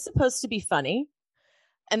 is this supposed to be funny?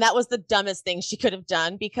 And that was the dumbest thing she could have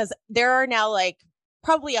done, because there are now like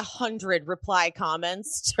probably 100 reply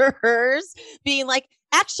comments to hers being like,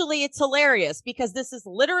 actually, it's hilarious because this is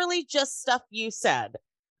literally just stuff you said.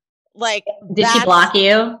 Like, did she block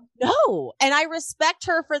you? No. And I respect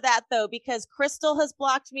her for that, though, because Crystal has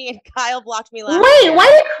blocked me and Kyle blocked me last year. Why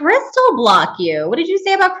did Crystal block you? What did you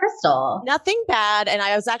say about Crystal? Nothing bad. And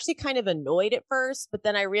I was actually kind of annoyed at first, but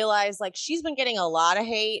then I realized like she's been getting a lot of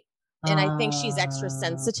hate, and I think she's extra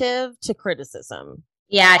sensitive to criticism.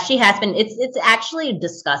 Yeah, she has been. It's actually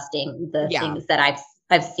disgusting, the things that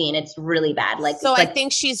I've seen. It's really bad. So I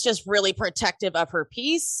think she's just really protective of her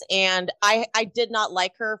peace. And I did not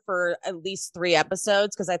like her for at least 3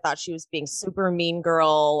 episodes because I thought she was being super mean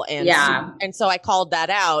girl. And so I called that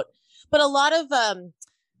out. But a lot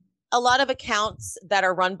of accounts that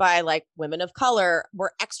are run by like women of color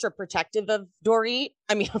were extra protective of Dorit.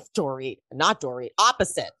 I mean, of Dorit, not Dorit,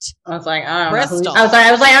 opposite. I was like, I don't know. I was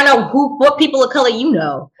like, I don't know what people of color you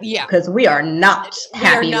know. Yeah. Because we are not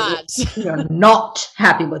happy. We are not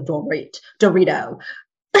happy with Dorito.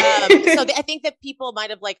 I think that people might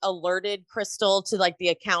have like alerted Crystal to like the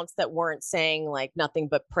accounts that weren't saying like nothing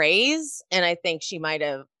but praise. And I think she might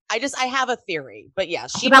have, I have a theory, but yeah.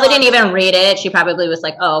 She probably didn't even read it. She probably was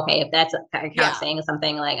like, oh, okay, if that's an account saying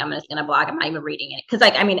something, like, I'm just going to block. I'm not even reading it. Because,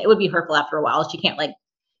 like, I mean, it would be hurtful after a while. She can't, like,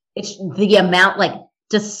 it's the amount, like,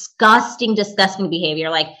 disgusting behavior.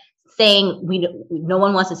 Like, saying no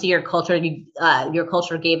one wants to see your culture. Your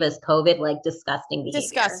culture gave us COVID, like, disgusting behavior.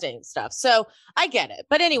 Disgusting stuff. So I get it.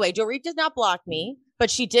 But anyway, Dorit did not block me,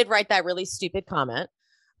 but she did write that really stupid comment.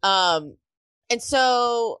 And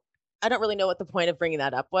so I don't really know what the point of bringing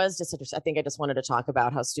that up was. I think I just wanted to talk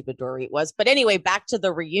about how stupid Dorit was. But anyway, back to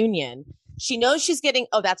the reunion. She knows she's getting,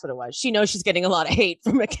 that's what it was. She knows she's getting a lot of hate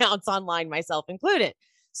from accounts online, myself included.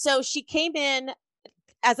 So she came in,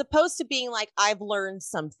 as opposed to being like, I've learned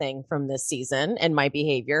something from this season and my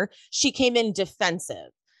behavior. She came in defensive.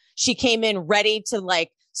 She came in ready to like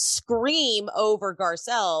scream over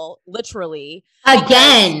Garcelle, literally.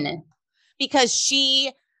 Again. Because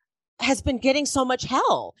she has been getting so much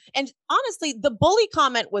hell. And honestly, the bully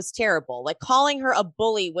comment was terrible. Like, calling her a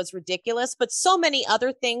bully was ridiculous, but so many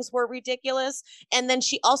other things were ridiculous. And then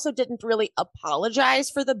she also didn't really apologize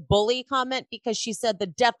for the bully comment because she said the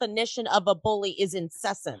definition of a bully is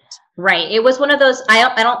incessant. Right. It was one of those,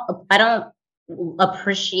 I don't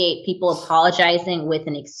appreciate people apologizing with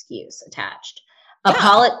an excuse attached.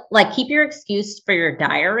 Like, keep your excuse for your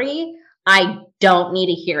diary. I don't need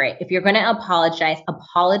to hear it. If you're going to apologize,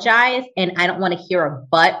 and I don't want to hear a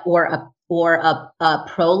but or a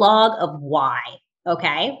prologue of why.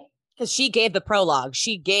 Okay? Because she gave the prologue.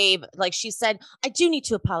 She said, I do need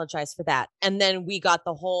to apologize for that. And then we got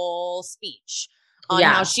the whole speech on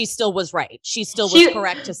how she still was right. She still was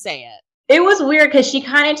correct to say it. It was weird because she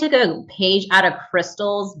kind of took a page out of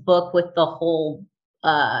Crystal's book with the whole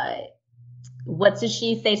what did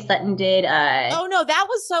she say Sutton did? Oh no, that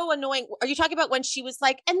was so annoying. Are you talking about when she was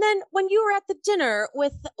like, and then when you were at the dinner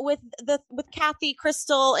with Kathy,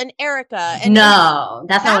 Crystal, and Erica? And no,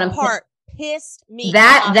 that's not what I'm part pissed me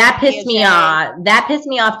off. That pissed me off. That pissed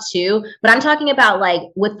me off too. But I'm talking about like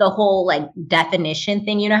with the whole like definition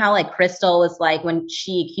thing. You know how like Crystal was like when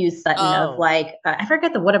she accused Sutton of like I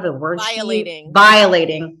forget whatever the word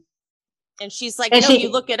violating. And she's like, you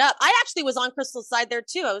look it up. I actually was on Crystal's side there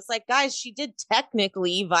too. I was like, guys, she did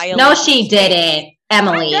technically violate. No, she didn't,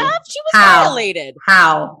 Emily. She was violated.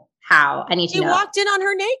 How? I need to know. She walked in on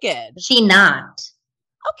her naked. She not.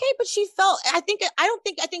 Okay, but she felt, I think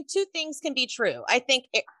 2 things can be true. I think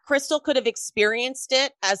Crystal could have experienced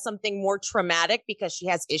it as something more traumatic because she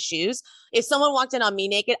has issues. If someone walked in on me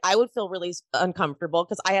naked, I would feel really uncomfortable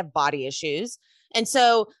because I have body issues. And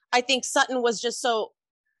so I think Sutton was just so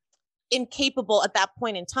incapable at that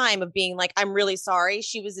point in time of being like, I'm really sorry.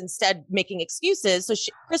 She was instead making excuses. So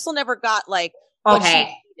Crystal never got like,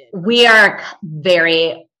 okay, we are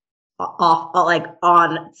very off, like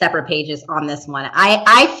on separate pages on this one.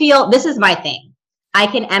 I feel this is my thing. I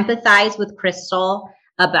can empathize with Crystal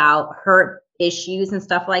about her issues and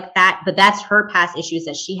stuff like that, but that's her past issues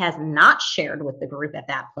that she has not shared with the group at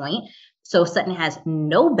that point. So Sutton has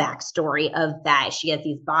no backstory of that. She has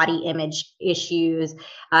these body image issues.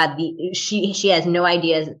 She has no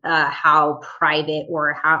ideas how private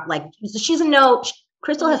or how like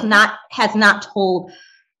Crystal has not told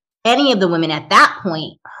any of the women at that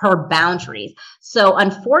point her boundaries. So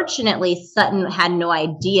unfortunately, Sutton had no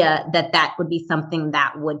idea that would be something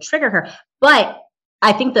that would trigger her. But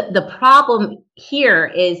I think that the problem here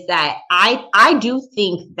is that I do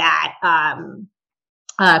think that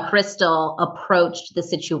Crystal approached the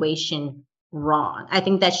situation wrong. I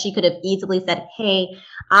think that she could have easily said, hey,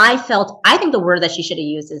 I think the word that she should have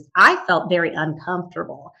used is, I felt very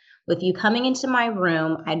uncomfortable with you coming into my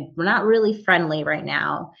room. We're not really friendly right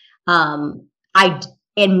now.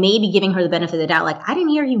 And maybe giving her the benefit of the doubt, like, I didn't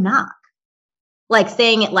hear you knock. Like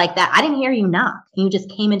saying it like that. I didn't hear you knock. You just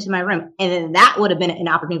came into my room. And then that would have been an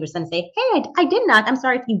opportunity for someone to say, hey, I did knock. I'm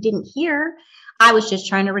sorry if you didn't hear. I was just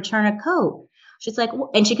trying to return a coat. She's like,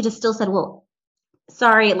 and she could have still said, well,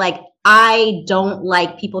 sorry, like, I don't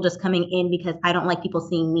like people just coming in because I don't like people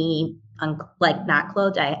seeing me like not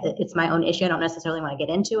clothed. It's my own issue. I don't necessarily want to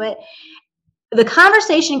get into it. the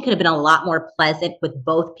conversation could have been a lot more pleasant with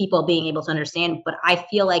both people being able to understand. But I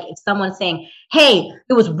feel like if someone's saying, hey,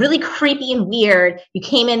 it was really creepy and weird, you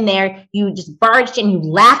came in there, you just barged in, you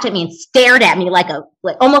laughed at me and stared at me like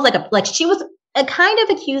she was kind of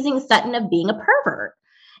accusing Sutton of being a pervert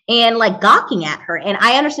and like gawking at her. And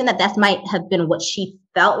I understand that might have been what she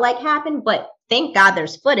felt like happened, but thank God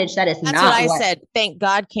there's footage that is That's not what I said. Thank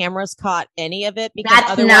God cameras caught any of it, because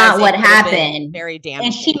that's not what happened. Very damaging.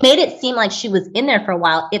 And she made it seem like she was in there for a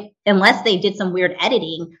while, unless they did some weird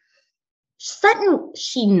editing. Sutton,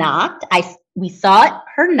 she knocked. We saw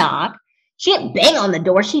her knock. She didn't bang on the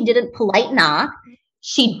door. She did a polite knock.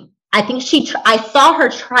 I saw her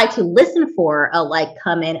try to listen for a like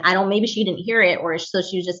come in. Maybe she didn't hear it, or so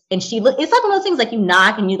she was just, and it's like one of those things like you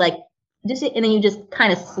knock and you like just, and then you just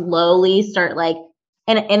kind of slowly start like,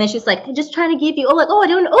 and then she's like, I'm just trying to give you, I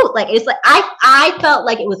don't know. Like, it's like, I felt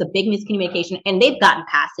like it was a big miscommunication, and they've gotten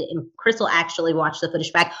past it. And Crystal actually watched the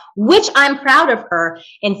footage back, which I'm proud of her,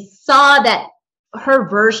 and saw that her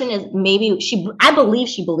version is I believe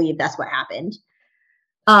she believed that's what happened.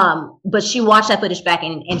 But she watched that footage back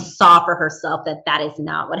and saw for herself that is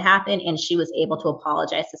not what happened. And she was able to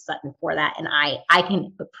apologize to Sutton for that. And I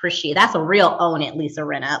can appreciate, that's a real own it, Lisa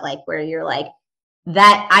Rinna, like where you're like,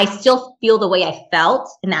 that I still feel the way I felt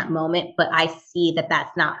in that moment, but I see that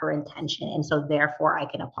that's not her intention. And so therefore I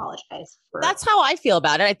can apologize for it. That's how I feel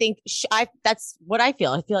about it. I think that's what I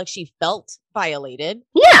feel. I feel like she felt violated.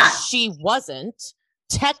 Yeah. She wasn't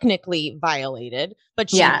technically violated,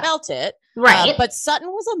 but she felt it. Right. But Sutton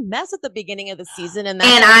was a mess at the beginning of the season.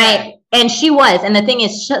 And she was. And the thing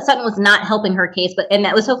is, Sutton was not helping her case. And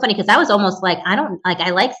that was so funny because I was almost like,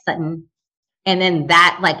 I like Sutton. And then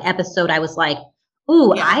that like episode, I was like,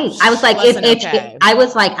 ooh, yeah, I was like, I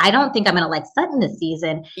was like, I don't think I'm going to like Sutton this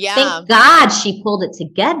season. Yeah. Thank God she pulled it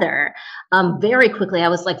together very quickly. I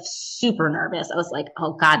was like super nervous. I was like,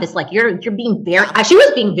 oh God, this like, you're being very, she was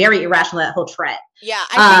being very irrational that whole trip. Yeah.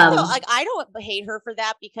 I think like, I don't hate her for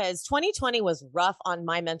that because 2020 was rough on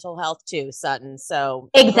my mental health too, Sutton.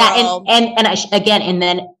 So exactly. And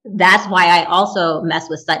then that's why I also mess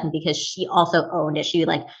with Sutton, because she also owned it. She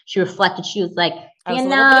reflected, she was like, I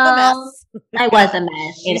was a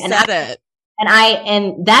mess. She said it.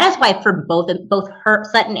 And that is why for both her,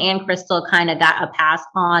 Sutton and Crystal kind of got a pass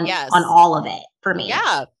on all of it for me.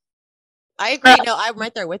 Yeah. I agree. No, I'm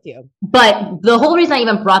right there with you. But the whole reason I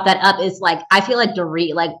even brought that up is like, I feel like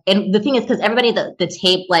Dorit, like, and the thing is, because everybody, the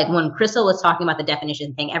tape, like when Crystal was talking about the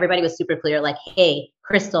definition thing, everybody was super clear, like, hey,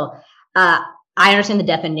 Crystal, I understand the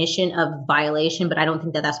definition of violation, but I don't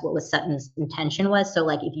think that that's what Sutton's intention was. So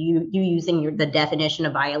like if you using the definition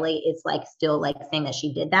of violate, it's like still like saying that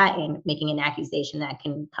she did that and making an accusation that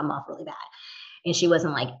can come off really bad. And she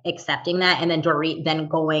wasn't like accepting that. And then Dorit then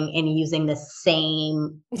going and using the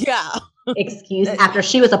same excuse after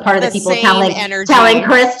she was a part of the people telling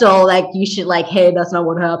Crystal like, you should like, hey, that's not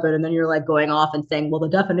what happened. And then you're like going off and saying, well, the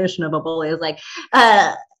definition of a bully is like,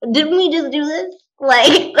 didn't we just do this?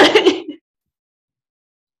 Like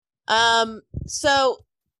so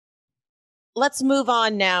let's move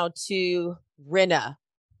on now to Rinna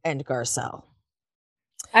and Garcelle.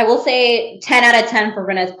 I will say 10 out of 10 for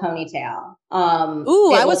Rinna's ponytail.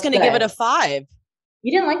 I was going to give it a 5.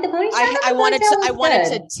 You didn't like the ponytail? I wanted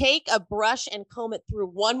to take a brush and comb it through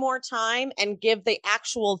one more time and give the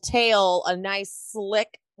actual tail a nice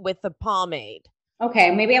slick with the pomade.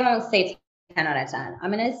 Okay, maybe I won't say 10 out of 10.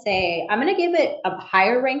 I'm going to give it a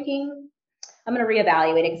higher ranking. I'm going to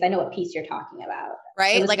reevaluate it because I know what piece you're talking about.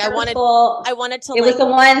 Right? Like purposeful. I wanted to. It was the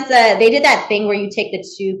ones that they did that thing where you take the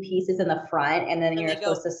two pieces in the front and then you're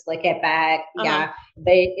supposed to slick it back. Uh-huh. Yeah,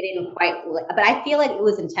 it didn't quite. But I feel like it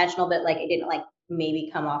was intentional, but like it didn't like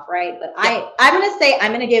maybe come off right. But I'm going to say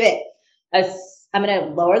I'm going to give it I'm going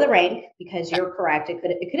to lower the rank because you're correct. It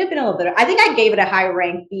could have been a little bit. I think I gave it a high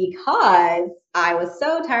rank because I was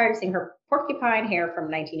so tired of seeing her porcupine hair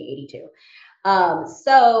from 1982.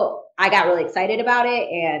 So I got really excited about it,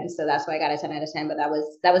 and so that's why I got a 10 out of 10. But that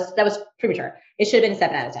was premature. It should have been a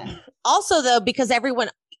 7 out of 10. Also, though, because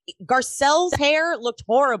Garcelle's hair looked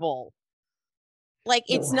horrible. Like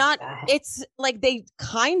it's like they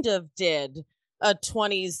kind of did a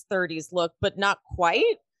 20s, 30s look, but not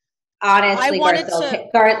quite. Honestly,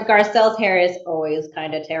 Garcelle's hair is always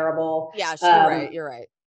kind of terrible. Yeah, you're right.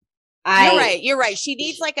 You're right. She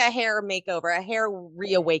needs like a hair makeover, a hair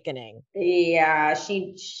reawakening. Yeah,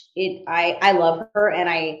 I love her,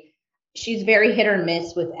 and she's very hit or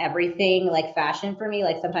miss with everything, like fashion for me.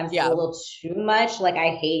 Like sometimes it's a little too much. Like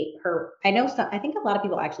I hate her. I think a lot of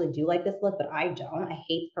people actually do like this look, but I don't. I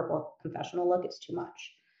hate the purple confessional look. It's too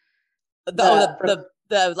much.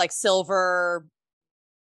 The like silver.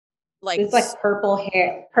 like it's like purple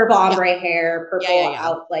hair, purple ombre hair, purple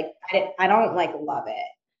out. Like I don't like love it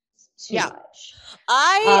too much.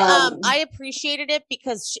 I appreciated it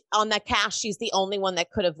because on that cast, she's the only one that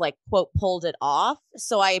could have like quote pulled it off.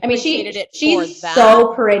 So I appreciated it. She's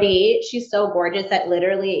so pretty. She's so gorgeous that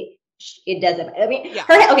literally it doesn't. I mean,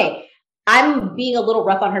 okay. I'm being a little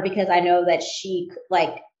rough on her because I know that she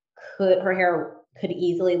her hair could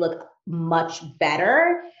easily look much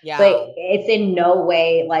better. Yeah. But it's in no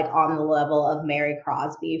way like on the level of Mary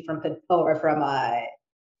Crosby from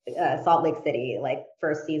Salt Lake City, like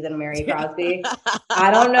first season Mary Crosby. I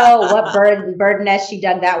don't know what bird nest she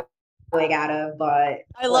dug that wig out of, but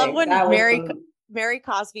I love when Mary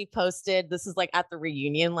Cosby posted, this is like at the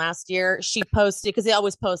reunion last year. She posted, because they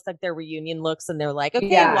always post like their reunion looks and they're like,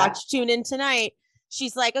 okay, tune in tonight.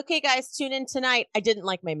 She's like, okay, guys, tune in tonight. I didn't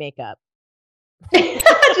like my makeup.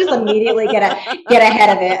 Just immediately get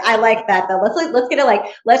ahead of it. I like that though. Let's get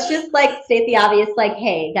it let's just state the obvious, like,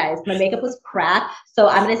 hey guys, my makeup was crap, so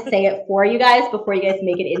I'm gonna say it for you guys before you guys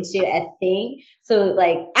make it into a thing. So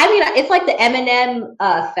I mean, it's like the Eminem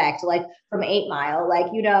effect, like from 8 Mile,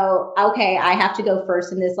 okay, I have to go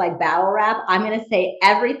first in this battle rap. I'm gonna say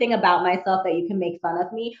everything about myself that you can make fun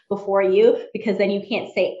of me before you, because then you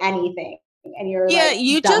can't say anything. And you're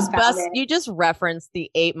you just referenced the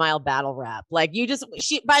 8 Mile battle rap. By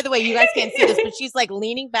the way, you guys can't see this, but she's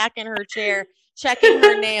leaning back in her chair, checking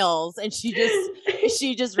her nails, and she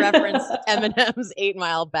just referenced Eminem's 8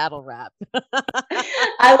 Mile battle rap.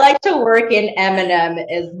 I like to work in Eminem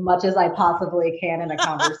as much as I possibly can in a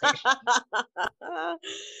conversation.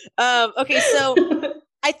 Okay, so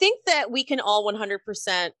I think that we can all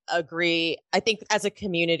 100% agree, I think as a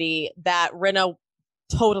community, that Rinna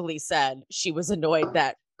totally said she was annoyed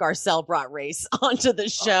that Garcelle brought race onto the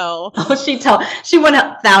show. Oh, she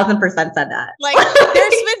 1,000% said that.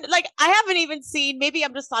 There's been I haven't even seen, maybe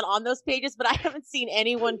I'm just not on those pages, but I haven't seen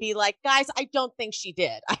anyone be like, guys, I don't think she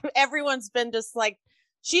did. Everyone's been just like,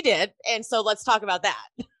 she did, and so let's talk about that.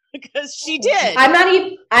 Because she did. I'm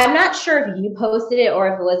not sure if you posted it or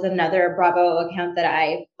if it was another Bravo account that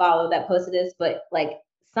I follow that posted this, but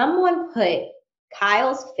someone put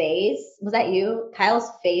Kyle's face, was that you? Kyle's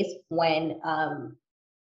face when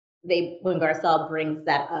Garcelle brings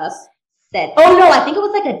that up said, oh no, I think it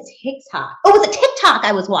was a TikTok. Oh, it was a TikTok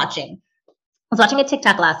I was watching. I was watching a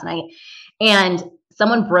TikTok last night, and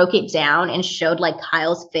someone broke it down and showed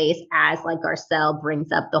Kyle's face as Garcelle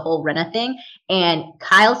brings up the whole Rinna thing. And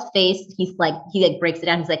Kyle's face, he breaks it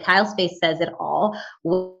down. He's like, Kyle's face says it all,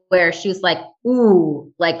 where she was like,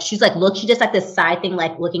 ooh, she's look, she just this side thing,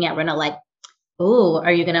 looking at Rinna oh,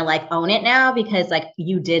 are you gonna own it now? Because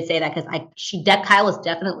you did say that, because Kyle was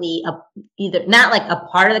definitely either not a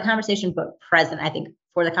part of the conversation, but present, I think,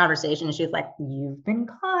 for the conversation. And she was like, you've been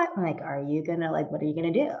caught. I'm like, are you gonna what are you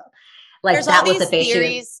gonna do? There's that all these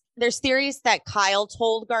theories. There's theories that Kyle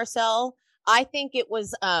told Garcelle. I think it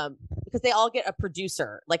was because they all get a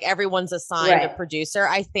producer. Everyone's assigned a producer.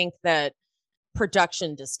 I think that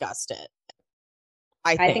production discussed it.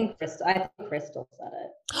 I think Crystal said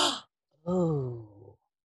it. Oh,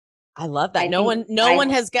 I love that. No one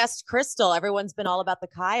has guessed Crystal. Everyone's been all about the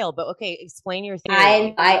Kyle, but okay, explain your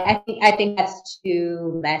theory. I think that's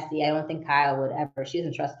too messy. I don't think Kyle would ever. She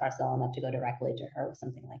doesn't trust Garcelle enough to go directly to her with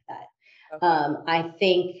something like that. Okay. I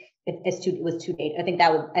think it was too dangerous.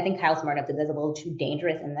 I think Kyle's smart enough that that's a little too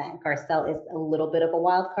dangerous, and that Garcelle is a little bit of a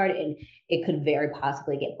wild card, and it could very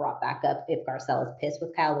possibly get brought back up if Garcelle is pissed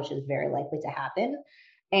with Kyle, which is very likely to happen.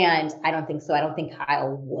 And I don't think so. I don't think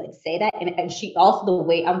Kyle would say that. And she also,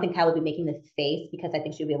 I don't think Kyle would be making this face, because I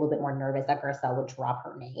think she'd be a little bit more nervous that Garcelle would drop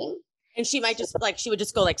her name. And she might just she would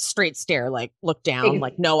just go straight stare, look down,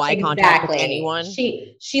 no eye contact with anyone.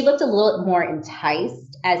 She looked a little more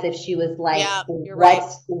enticed, as if she was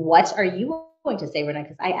what are you going to say, Rinna?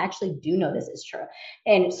 Because I actually do know this is true.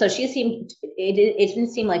 And so it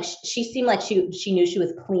didn't seem like she knew she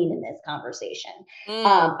was clean in this conversation.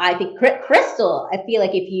 I think Crystal, I feel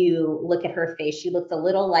like if you look at her face, she looks a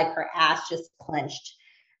little like her ass just clenched.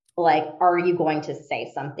 Are you going to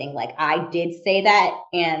say something? I did say that,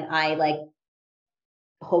 and I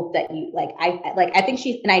hope that you I think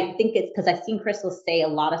she's, and I think it's because I've seen Crystal say a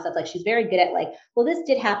lot of stuff. She's very good at well, this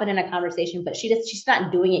did happen in a conversation, but she's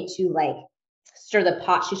not doing it to stir the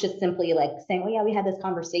pot. She's just simply saying, oh yeah, we had this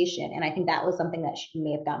conversation. And I think that was something that she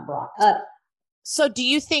may have gotten brought up. So do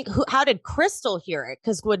you think, how did Crystal hear it?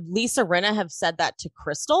 Because would Lisa Rinna have said that to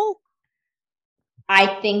Crystal?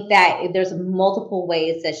 I think that there's multiple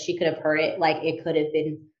ways that she could have heard it. It could have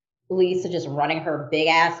been Lisa just running her big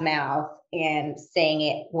ass mouth and saying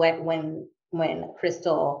it when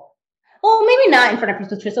Crystal, Well, maybe not in front of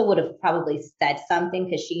Crystal. Crystal would have probably said something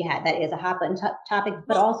because that is a hot button topic.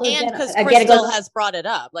 But also, and because again, Crystal has brought it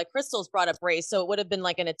up, like Crystal's brought up race, so it would have been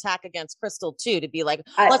like an attack against Crystal too, to be like,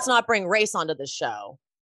 let's not bring race onto the show.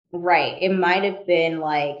 Right. It might have been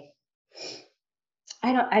like,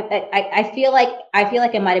 I feel like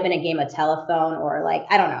it might have been a game of telephone, or like,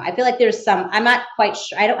 I don't know. I feel like there's I'm not quite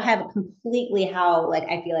sure. I don't have completely how, like,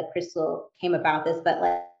 I feel like Crystal came about this, but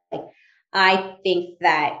like I think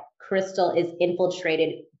that Crystal is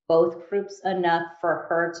infiltrated both groups enough for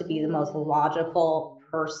her to be the most logical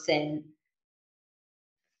person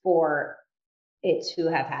for it to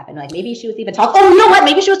have happened. Like, maybe she was even talking. Oh, you know what?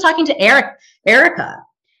 Maybe she was talking to Erica.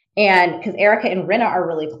 And because Erica and Rinna are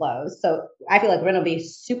really close. So I feel like Rinna would be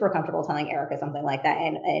super comfortable telling Erica something like that.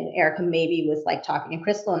 And Erica maybe was like talking, and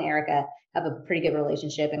Crystal and Erica have a pretty good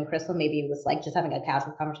relationship. And Crystal maybe was like just having a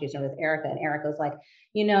casual conversation with Erica. And Erica was like,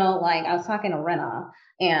 like, I was talking to Rinna,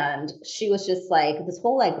 and she was just like, this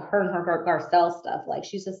whole like her and her Garcelle stuff. Like,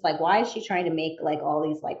 she's just like, why is she trying to make like all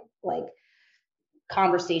these like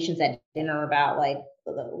conversations at dinner about like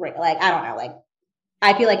I don't know, like,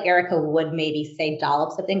 I feel like Erica would maybe say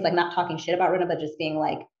dollops of things, like not talking shit about Rinna, but just being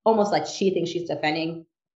like, almost like she thinks she's defending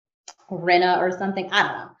Rinna or something. I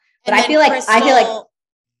don't know. But I feel like,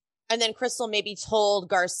 and then Crystal maybe told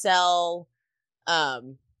Garcelle,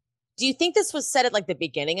 do you think this was said at like the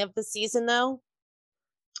beginning of the season though?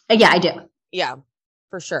 Yeah, I do. Yeah,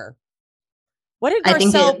 for sure. What did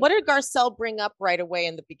Garcelle bring up right away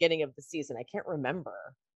in the beginning of the season? I can't remember.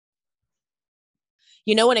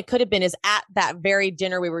 You know when it could have been is at that very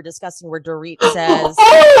dinner we were discussing where Dorit says,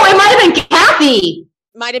 oh, it might have been Kathy.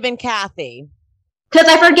 Might have been Kathy. Because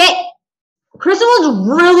I forget, Crystal is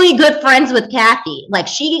really good friends with Kathy. Like,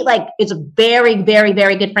 she like is very, very,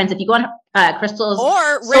 very good friends. If you go on Crystal's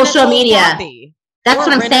or social media, Kathy. That's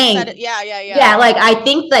what I'm saying. Yeah. Yeah, like I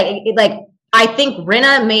think I think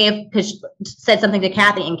Rinna may have said something to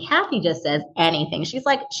Kathy, and Kathy just says anything. She's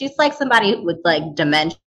like somebody with like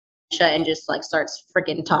dementia and just like starts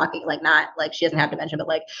freaking talking, like, not like she doesn't have dementia, but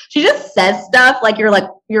like she just says stuff like you're like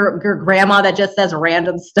your grandma that just says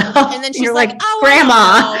random stuff, and then she's like, oh,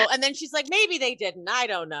 grandma, and then she's like, maybe they didn't, I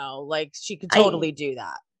don't know, like she could totally do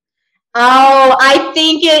that. Oh, I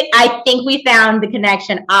think we found the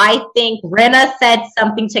connection. I think Rinna said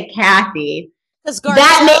something to Kathy.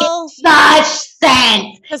 That makes such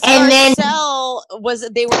sense. And Garcelle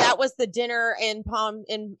that was the dinner in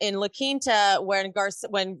La Quinta when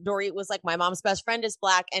Dorit was like, my mom's best friend is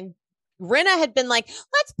black, and Rinna had been like,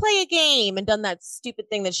 let's play a game, and done that stupid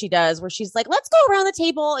thing that she does where she's like, let's go around the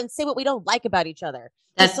table and say what we don't like about each other.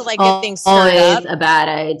 That's just to like get things stirred up. A bad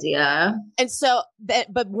idea. And so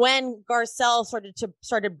but when Garcelle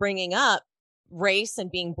started bringing up race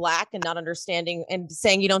and being black and not understanding and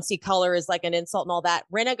saying you don't see color as like an insult and all that,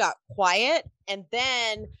 Rinna got quiet, and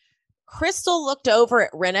then Crystal looked over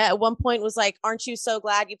at Rinna at one point, was like, aren't you so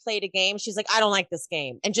glad you played a game? She's like, I don't like this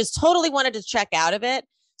game, and just totally wanted to check out of it.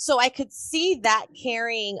 So I could see that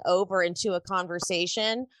carrying over into a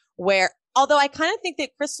conversation where, although I kind of think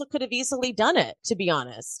that Crystal could have easily done it, to be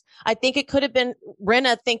honest. I think it could have been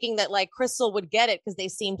Rinna thinking that like Crystal would get it because they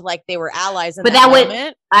seemed like they were allies in that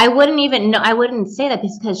moment. I wouldn't say that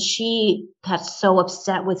because she got so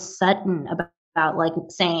upset with Sutton about like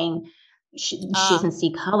saying she doesn't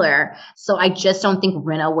see color. So I just don't think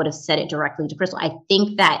Rinna would have said it directly to Crystal. I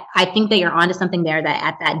think that you're onto something there, that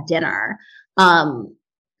at that dinner,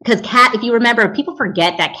 because if you remember, people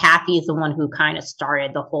forget that Kathy is the one who kind of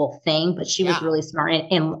started the whole thing, but she was really smart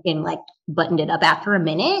and like buttoned it up after a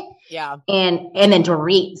minute. Yeah. And then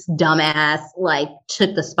Dorit's dumbass like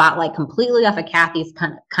took the spotlight completely off of Kathy's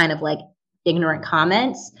kind of like ignorant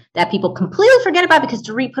comments that people completely forget about because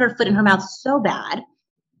Dorit put her foot in her mouth so bad.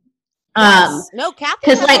 Yes. No, Kathy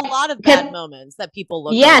has a lot of bad moments that people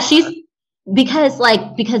look at.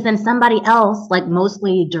 Because then somebody else, like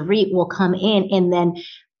mostly Dorit, will come in, and then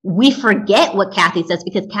we forget what Kathy says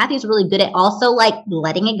because Kathy's really good at also like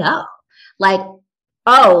letting it go. Like,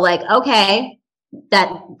 oh, like, okay,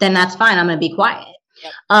 then that's fine. I'm going to be quiet.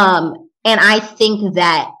 Yep. And I think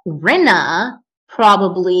that Rinna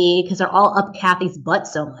probably, because they're all up Kathy's butt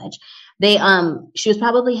so much, she was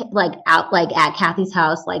probably like out like at Kathy's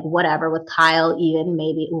house, like whatever, with Kyle, even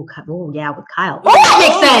maybe. Oh yeah, with Kyle. Oh, that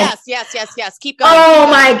makes sense. Yes. Keep going. Oh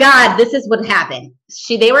my God, this is what happened.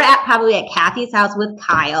 They were probably at Kathy's house with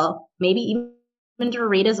Kyle, maybe even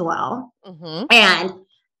Dorit as well. Mm-hmm. And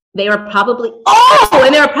they were probably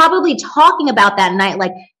talking about that night,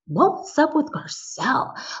 like what's up with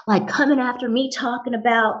Garcelle? Like coming after me talking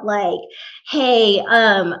about like, hey,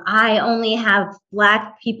 I only have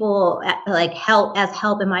Black people like help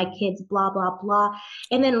in my kids, blah, blah, blah.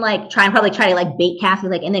 And then like try to like bait Kathy,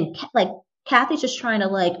 like, and then like Kathy's just trying to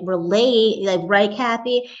like relay, like, right,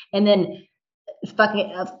 Kathy? And then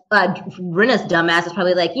fucking Rinna's dumbass is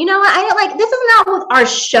probably like, you know what? I don't like, this is not what our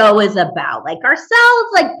show is about. Like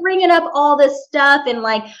Garcelle's like bringing up all this stuff and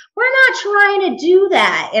like, we're not trying to do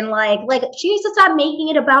that. And like she needs to stop making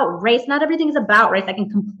it about race. Not everything is about race. I can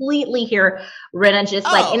completely hear Rinna just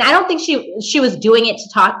like, and I don't think she was doing it to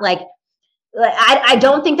talk like I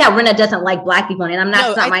don't think that Rinna doesn't like Black people. And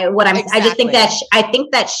I just think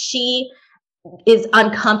that she is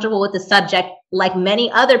uncomfortable with the subject, like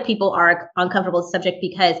many other people are uncomfortable with the subject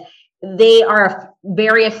because they are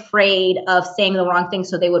very afraid of saying the wrong thing,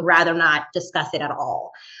 so they would rather not discuss it at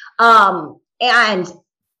all. And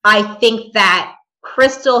I think that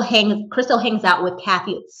Crystal hangs out with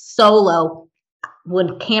Kathy solo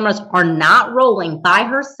when cameras are not rolling by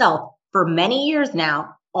herself for many years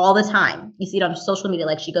now, all the time. You see it on social media,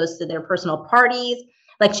 like she goes to their personal parties.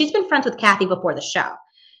 Like she's been friends with Kathy before the show.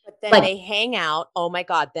 But then they hang out. Oh my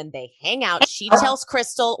God. Then they hang out. She tells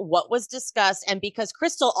Crystal what was discussed. And because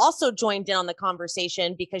Crystal also joined in on the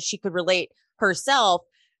conversation because she could relate herself,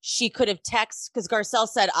 she could have texted, because Garcelle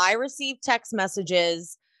said, I received text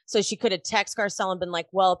messages. So she could have texted Garcelle and been like,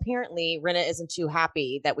 well, apparently Rinna isn't too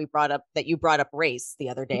happy that you brought up race the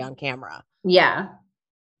other day on camera. Yeah.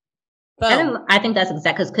 And I think that's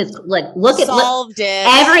exactly because like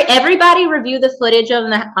everybody review the footage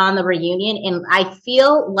on the reunion, and I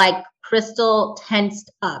feel like Crystal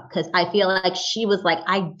tensed up because I feel like she was like,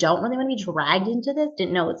 I don't really want to be dragged into this.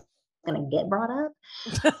 Didn't know it's going to get brought up.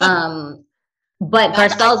 But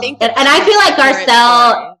Garcelle's and I feel like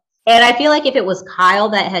Garcelle, and I feel like if it was Kyle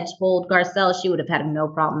that had told Garcelle, she would have had no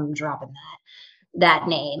problem dropping that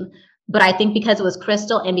name. But I think because it was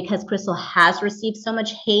Crystal, and because Crystal has received so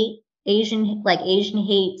much hate. Asian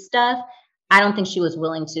hate stuff, I don't think she was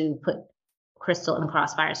willing to put Crystal in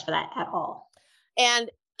crossfires for that at all. And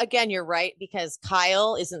again, you're right, because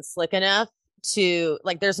Kyle isn't slick enough to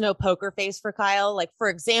like, there's no poker face for Kyle. Like, for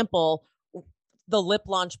example, the lip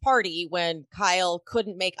launch party when Kyle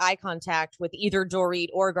couldn't make eye contact with either Dorit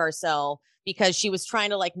or Garcelle because she was trying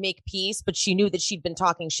to like make peace, but she knew that she'd been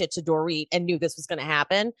talking shit to Dorit and knew this was going to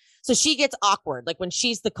happen. So she gets awkward. Like when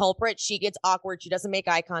she's the culprit, she gets awkward. She doesn't make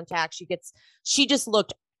eye contact. She just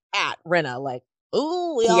looked at Rinna like,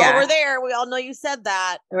 ooh, we all were there. We all know you said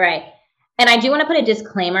that. Right. And I do want to put a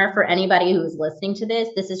disclaimer for anybody who's listening to this.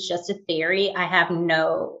 This is just a theory. I have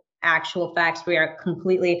no actual facts. We are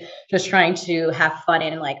completely just trying to have fun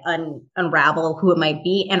and like unravel who it might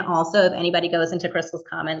be. And also, if anybody goes into Crystal's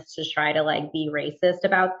comments to try to like be racist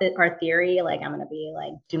about our theory, like I'm going to be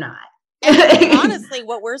like, do not. And honestly,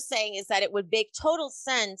 what we're saying is that it would make total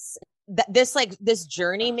sense that this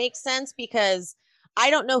journey makes sense because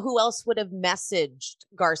I don't know who else would have messaged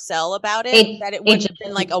Garcelle about it. That it wouldn't have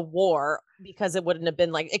been like a war, because it wouldn't have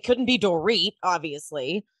been like, it couldn't be Dorit,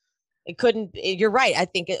 obviously. It couldn't. You're right. I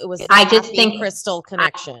think it was. I just think Crystal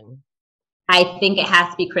connection. I think it has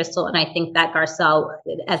to be Crystal, and I think that Garcelle,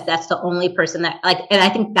 as that's the only person that like, and I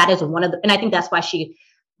think that is one of the, and I think that's why she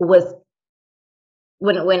was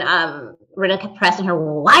when Rinna kept pressing her.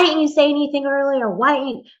 Well, why didn't you say anything earlier? Why didn't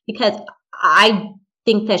you? Because I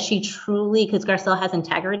think that she truly, because Garcelle has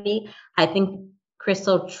integrity. I think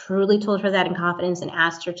Crystal truly told her that in confidence and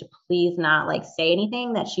asked her to please not like say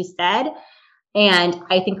anything that she said. And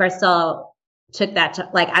I think Garcelle took that to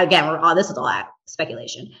like, again, this is all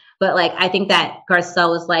speculation, but like, I think that Garcelle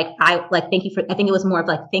was like, thank you for, I think it was more of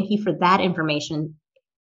like, thank you for that information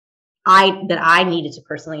that I needed to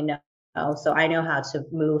personally know. So I know how to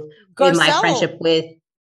move in my friendship with.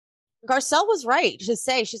 Garcelle was right to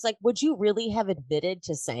say, she's like, would you really have admitted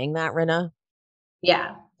to saying that, Rinna?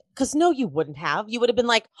 Yeah. Because no, you wouldn't have. You would have been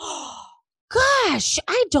like, oh, gosh,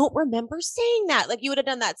 I don't remember saying that. Like you would have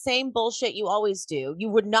done that same bullshit you always do. You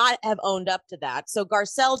would not have owned up to that. So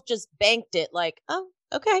Garcelle just banked it like, oh,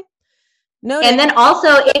 okay. No. And then also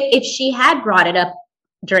if she had brought it up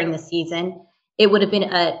during the season, it would have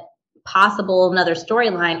been a possible another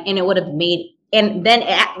storyline, and it would have made, and then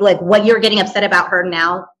like what you're getting upset about her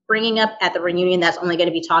now bringing up at the reunion, that's only going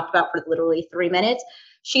to be talked about for literally 3 minutes.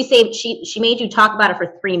 She made you talk about it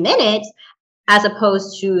for 3 minutes as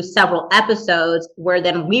opposed to several episodes where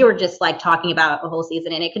then we were just like talking about a whole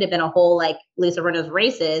season, and it could have been a whole like Lisa Rinna's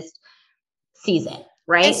racist season,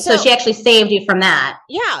 right? So she actually saved you from that.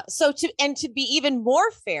 Yeah. So to be even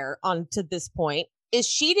more fair on to this point is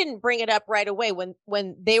she didn't bring it up right away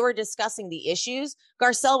when they were discussing the issues.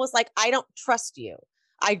 Garcelle was like, I don't trust you.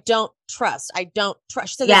 I don't trust. I don't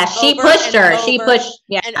trust. So yeah, she pushed her. She pushed.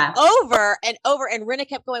 Yeah. And over and over. And Rinna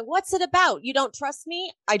kept going, what's it about? You don't trust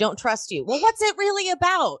me? I don't trust you. Well, what's it really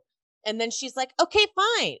about? And then she's like, okay,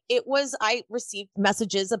 fine. I received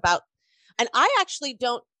messages about, and I actually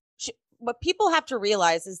don't, what people have to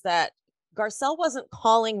realize is that Garcelle wasn't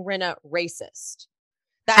calling Rinna racist.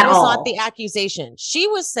 That was not the accusation. She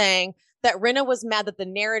was saying that Rinna was mad that the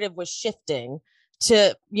narrative was shifting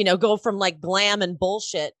to, go from like glam and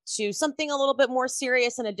bullshit to something a little bit more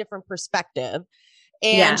serious and a different perspective.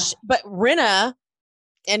 And, but Rinna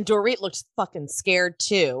and Dorit looked fucking scared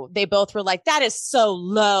too. They both were like, that is so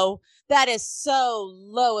low. That is so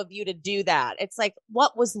low of you to do that. It's like,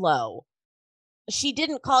 what was low? She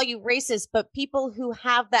didn't call you racist, but people who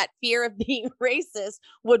have that fear of being racist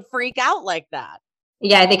would freak out like that.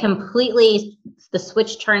 Yeah, the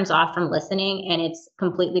switch turns off from listening and it's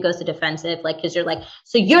completely goes to defensive. Like, cause you're like,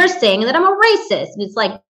 so you're saying that I'm a racist. And it's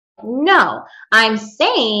like, no, I'm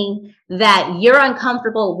saying that you're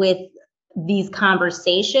uncomfortable with these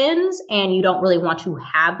conversations and you don't really want to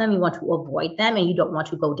have them. You want to avoid them and you don't want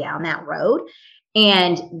to go down that road.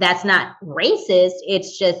 And that's not racist.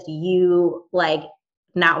 It's just you like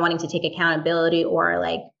not wanting to take accountability or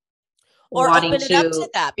like, or open it up to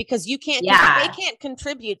that because you can't, they can't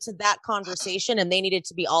contribute to that conversation and they need it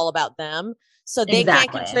to be all about them. So they can't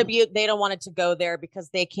contribute. They don't want it to go there because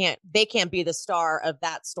they can't be the star of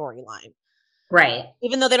that storyline. Right.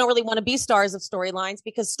 Even though they don't really want to be stars of storylines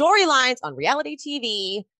because storylines on reality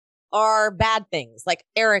TV are bad things like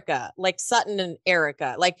Erica, like Sutton and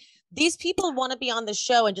Erica. Like these people want to be on the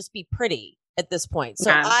show and just be pretty at this point. So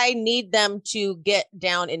I need them to get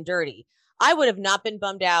down and dirty. I would have not been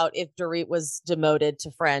bummed out if Dorit was demoted to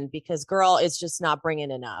friend because girl is just not bringing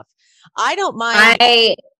enough. I don't mind.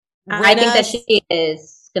 I think that she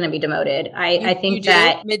is going to be demoted. I think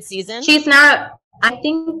that mid-season she's not. I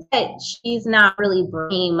think that she's not really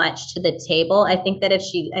bringing much to the table. I think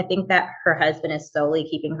that her husband is solely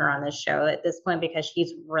keeping her on the show at this point because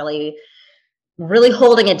she's really, really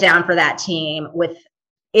holding it down for that team.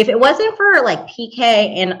 If it wasn't for like PK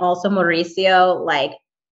and also Mauricio, like,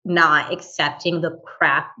 not accepting the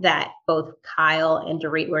crap that both Kyle and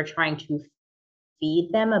Dorit were trying to feed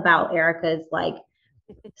them about Erica's like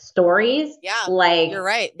stories. Yeah, like you're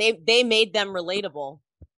right. They made them relatable.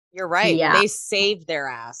 You're right. Yeah. They saved their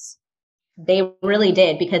ass. They really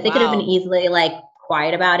did because they could have been easily like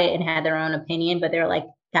quiet about it and had their own opinion, but they're like,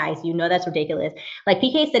 guys, that's ridiculous. Like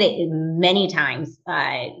PK said it many times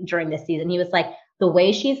during this season. He was like, the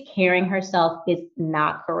way she's carrying herself is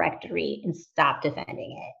not correct, Dorit, and stop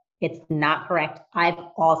defending it. It's not correct. I've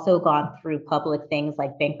also gone through public things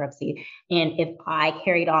like bankruptcy. And if I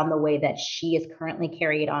carried on the way that she is currently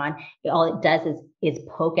carried on, all it does is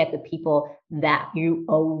poke at the people that you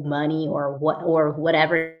owe money or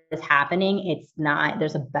whatever is happening. It's not,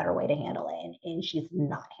 there's a better way to handle it. And she's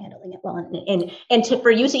not handling it well. And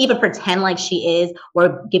for you to even pretend like she is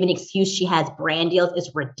or give an excuse she has brand deals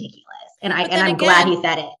is ridiculous. And I'm glad he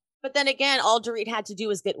said it. But then again, all Dorit had to do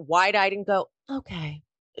was get wide-eyed and go, okay.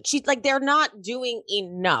 She's like, they're not doing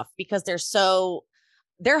enough because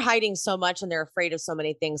they're hiding so much and they're afraid of so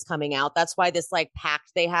many things coming out. That's why this like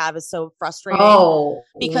pact they have is so frustrating. Oh,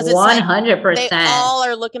 because it's 100%. Like, they all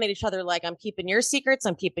are looking at each other like, I'm keeping your secrets.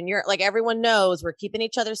 I'm keeping like everyone knows we're keeping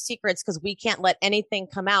each other's secrets because we can't let anything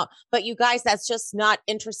come out. But you guys, that's just not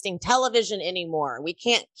interesting television anymore. We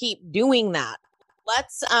can't keep doing that.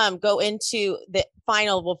 Let's go into the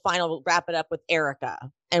final. We'll wrap it up with Erica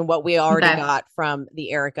and what we already got from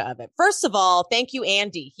the Erica of it. First of all, thank you,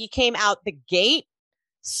 Andy. He came out the gate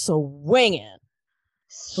swinging.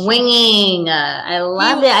 I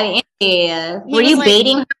love it. I mean, Andy, were you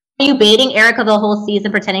baiting her? Were you baiting Erica the whole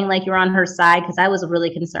season, pretending like you were on her side? Because I was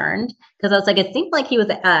really concerned. Because I was like, it seemed like he was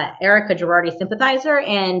Erica Girardi sympathizer,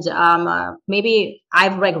 and maybe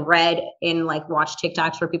I've like read and like watched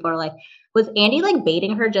TikToks where people are like, was Andy like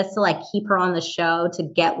baiting her just to like keep her on the show to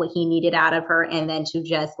get what he needed out of her, and then to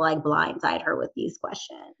just like blindside her with these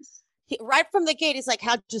questions? Right from the gate, he's like,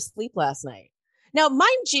 "How'd you sleep last night?" Now,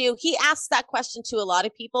 mind you, he asks that question to a lot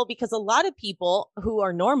of people because a lot of people who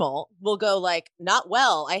are normal will go like, not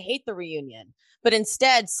well, I hate the reunion. But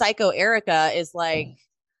instead, Psycho Erica is like,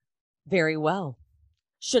 very well.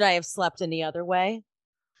 Should I have slept any other way?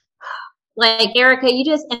 Like, Erica,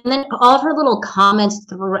 and then all of her little comments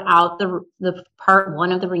throughout the part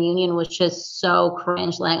one of the reunion was just so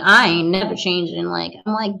cringe. Like, I ain't never changing. Like,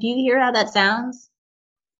 I'm like, do you hear how that sounds?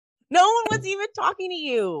 No one was even talking to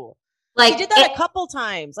you. Like, she did that a couple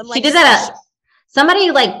times. I'm like, she did that.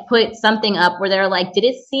 Somebody like put something up where they're like, did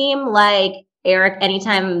it seem like Eric,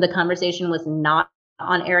 anytime the conversation was not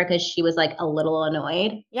on Erica, she was like a little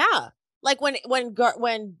annoyed. Yeah. Like when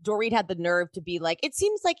Dorit had the nerve to be like, it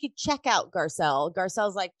seems like you check out, Garcelle.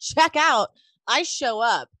 Garcelle's like, check out. I show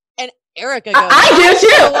up. And Erica goes, I do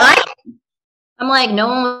too. I'm like, no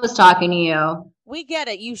one was talking to you. We get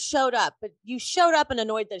it. You showed up, but you showed up and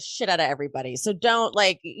annoyed the shit out of everybody. So don't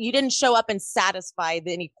you didn't show up and satisfy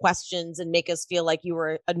any questions and make us feel like you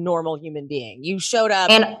were a normal human being. You showed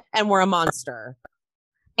up and were a monster.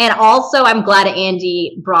 And also, I'm glad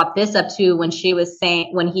Andy brought this up too when she was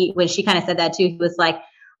saying when she kind of said that too. He was like,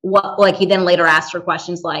 "What?" Like he then later asked her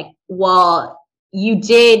questions like, "Well, you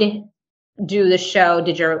did do the show.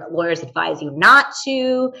 Did your lawyers advise you not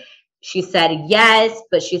to?" She said yes,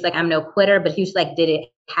 but she's like, "I'm no quitter." But he was like, "Did it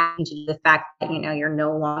happen to the fact that you're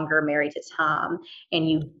no longer married to Tom,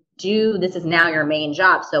 and this is now your main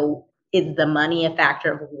job? So is the money a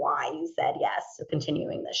factor of why you said yes to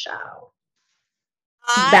continuing the show?"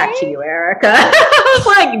 Back to you, Erica. I was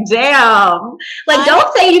like, damn. Like,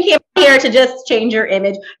 don't say you came here to just change your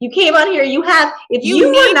image. You came on here. If you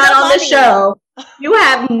were not on the show, you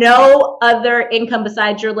have no other income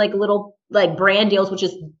besides your like little like brand deals, which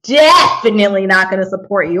is definitely not going to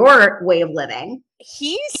support your way of living.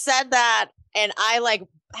 He said that, and I like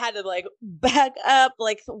had to like back up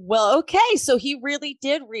like, well, okay, so he really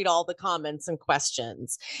did read all the comments and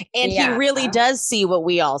questions, and he really does see what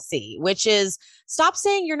we all see, which is stop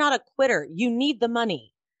saying you're not a quitter. You need the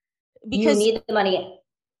money because you need the money.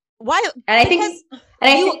 Why? And I think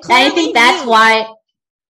that's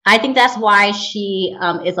why she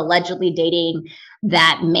is allegedly dating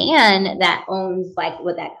that man that owns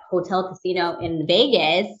that hotel casino in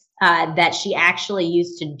Vegas that she actually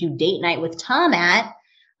used to do date night with Tom at.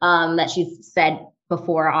 That she's said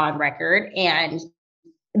before on record. And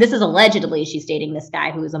this is allegedly she's dating this guy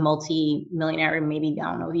who is a multi-millionaire. Maybe, I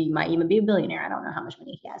don't know, he might even be a billionaire. I don't know how much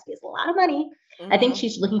money he has. He has a lot of money. Mm-hmm. I think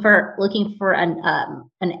she's looking for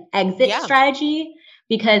an exit strategy,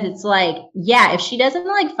 because it's like, if she doesn't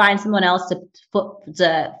like find someone else to foot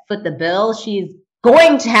the bill, she's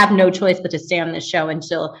going to have no choice but to stay on this show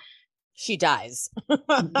until she dies.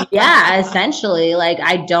 Yeah, essentially. Like,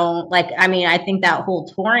 I think that whole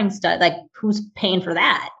touring stuff, like, who's paying for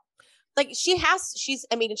that? Like, she's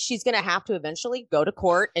going to have to eventually go to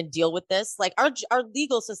court and deal with this. Like, our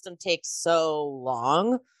legal system takes so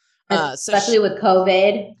long. Especially with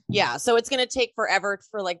COVID. Yeah. So it's going to take forever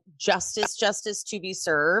for like justice to be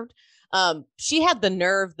served. She had the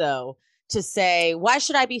nerve though to say, why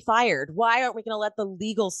should I be fired? Why aren't we going to let the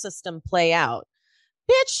legal system play out?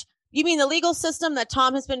 Bitch. You mean the legal system that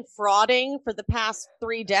Tom has been frauding for the past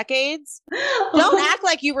 3 decades? Don't act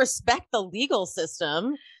like you respect the legal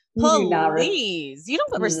system. Please. You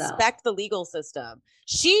don't respect the legal system.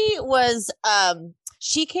 She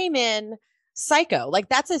came in psycho. Like,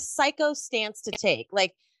 that's a psycho stance to take.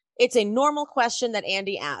 Like, it's a normal question that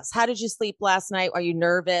Andy asks. How did you sleep last night? Are you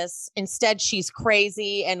nervous? Instead, she's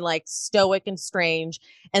crazy and like stoic and strange.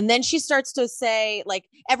 And then she starts to say like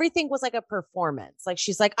everything was like a performance. Like,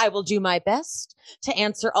 she's like, I will do my best to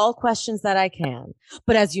answer all questions that I can.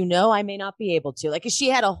 But as you know, I may not be able to. Like, she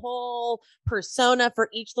had a whole persona for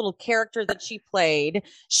each little character that she played.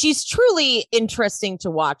 She's truly interesting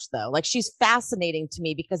to watch though. Like, she's fascinating to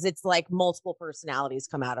me because it's like multiple personalities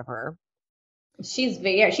come out of her. She is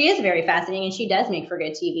very fascinating, and she does make for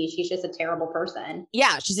good TV. She's just a terrible person.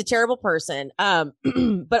 Yeah, she's a terrible person.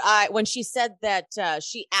 But when she said that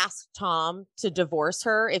she asked Tom to divorce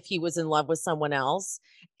her if he was in love with someone else,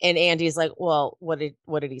 and Andy's like, well, what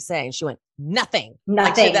did he say? And she went, nothing.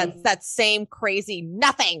 Like, that same crazy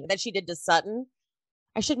nothing that she did to Sutton.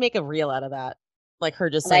 I should make a reel out of that. Like, her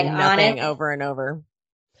just saying nothing over and over.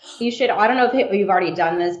 You should, I don't know if you've already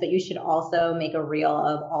done this, but you should also make a reel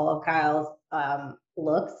of all of Kyle's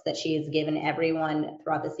looks that she has given everyone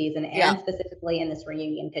throughout the season, and specifically in this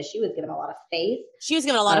reunion, because she was given a lot of face. She was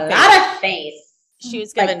given a lot of face. She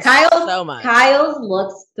was given so much. Kyle's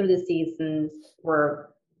looks through the seasons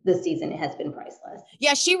this season has been priceless.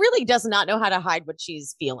 Yeah, she really does not know how to hide what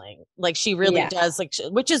she's feeling. Like, she really does, like,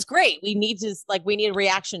 which is great. We need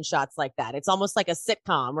reaction shots like that. It's almost like a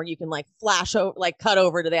sitcom where you can like flash over, like cut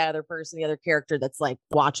over to the other person, the other character that's like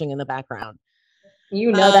watching in the background.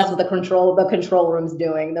 That's what the control room's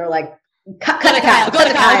doing. They're like, cut to Kyle. Go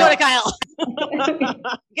to Kyle.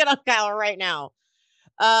 Get on Kyle right now.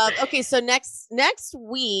 Okay, so next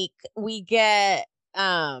week we get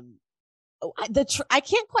I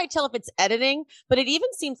can't quite tell if it's editing, but it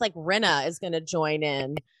even seems like Rinna is going to join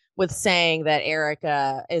in with saying that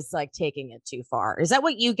Erica is like taking it too far. Is that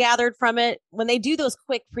what you gathered from it? When they do those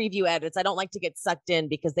quick preview edits, I don't like to get sucked in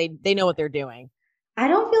because they know what they're doing. I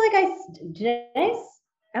don't feel like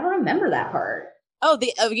I don't remember that part. Oh,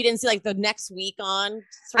 you didn't see like the next week on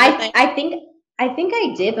sort of thing? I think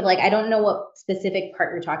I did, but like I don't know what specific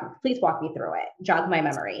part you're talking. Please walk me through it. Jog my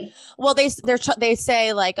memory. Well, they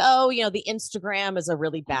say like, oh, the Instagram is a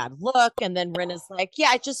really bad look, and then Rin is like,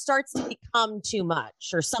 yeah, it just starts to become too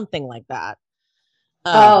much or something like that.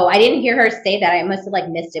 Oh, I didn't hear her say that. I must have like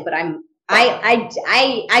missed it, but I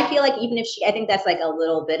feel like even if I think that's like a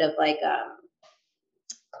little bit of like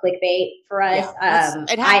clickbait for us. Yeah,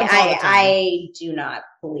 it happens all the time. I do not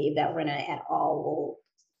believe that Rinna at all will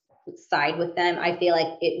side with them. I feel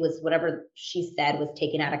like it was whatever she said was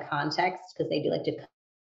taken out of context because they do like to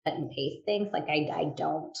cut and paste things. Like I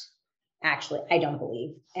don't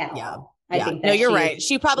believe at all. I think that no, you're right.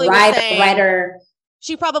 She probably was saying writer.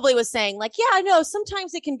 She probably was saying like, yeah, I know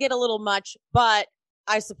sometimes it can get a little much, but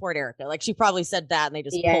I support Erica. Like she probably said that, and they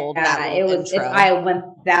just pulled that. It was. I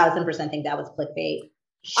 1000% think that was clickbait.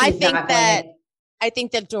 I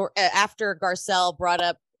think that after Garcelle brought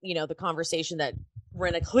up, the conversation that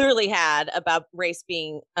Rinna clearly had about race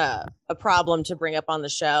being a problem to bring up on the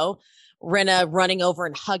show, Rinna running over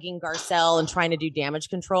and hugging Garcelle and trying to do damage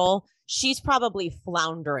control, she's probably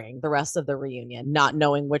floundering the rest of the reunion, not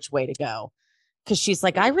knowing which way to go. Because she's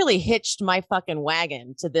like, I really hitched my fucking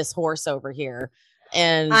wagon to this horse over here.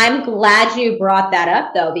 And I'm glad you brought that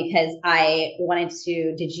up though, because I wanted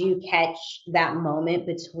to, did you catch that moment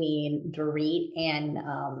between Dorit and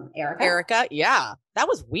Erica? Erica, yeah, that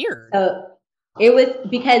was weird. So it was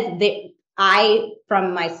because I,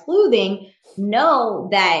 from my sleuthing, know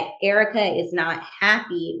that Erica is not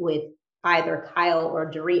happy with either Kyle or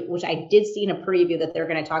Dorit, which I did see in a preview that they're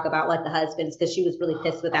going to talk about like the husbands, because she was really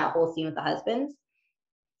pissed with that whole scene with the husbands.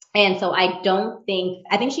 And so I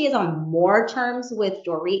think she is on more terms with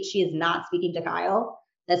Dorit. She is not speaking to Kyle.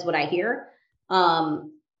 That's what I hear.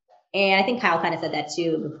 And I think Kyle kind of said that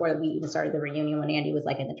too before we even started the reunion when Andy was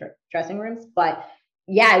like in the dressing rooms. But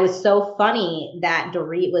yeah, it was so funny that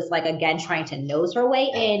Dorit was like, again, trying to nose her way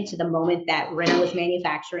into the moment that Rinna was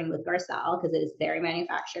manufacturing with Garcelle, because it is very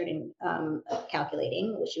manufactured and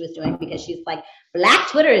calculating what she was doing, because she's like, Black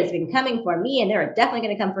Twitter has been coming for me and they're definitely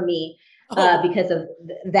going to come for me. Because of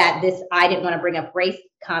that, this I didn't want to bring up race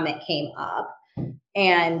comment came up.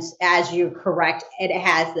 And as you're correct,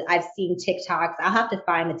 I've seen TikToks. I'll have to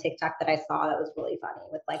find the TikTok that I saw that was really funny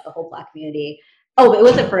with like the whole Black community. Oh, it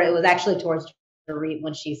was actually towards Dorit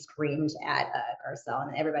when she screamed at Garcelle,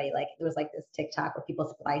 and everybody, like, there was like this TikTok where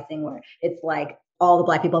people splicing where it's like all the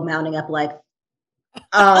Black people mounting up like,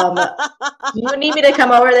 you need me to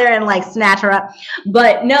come over there and like snatch her up?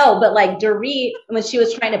 But like Dorit, when she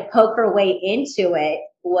was trying to poke her way into it,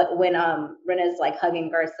 when Rinna's like hugging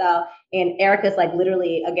Garcelle, and Erica's like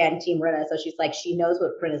literally again team Rinna, so she's like, she knows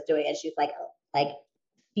what Rinna's doing, and she's like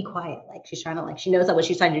be quiet, like she's trying to, like, she knows that what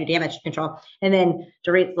she's trying to do damage control, and then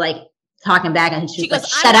Dorit's like talking back, and she's like,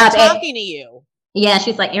 shut up, I'm talking to you. Yeah,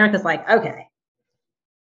 she's like, Erica's like, okay.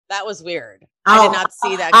 That was weird. I did not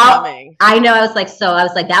see that coming. I know. I was like,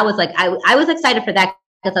 I was excited for that,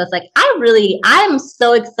 because I was like, I'm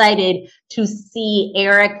so excited to see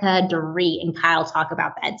Erica, Dorit, and Kyle talk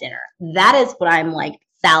about that dinner. That is what I'm like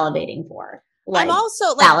salivating for. Like, I'm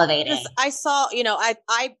also like, salivating. I saw,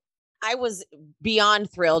 I was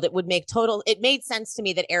beyond thrilled. It made sense to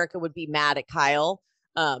me that Erica would be mad at Kyle.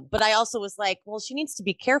 But I also was like, well, she needs to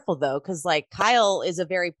be careful though, because like Kyle is a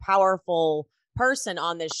very powerful person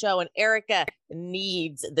on this show, and Erica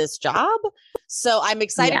needs this job. So I'm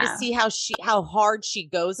excited to see how hard she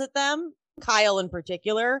goes at them, Kyle in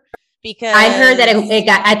particular, because I heard that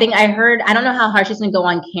I don't know how hard she's going to go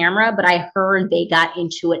on camera, but I heard they got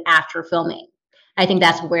into it after filming. I think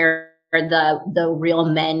that's where the real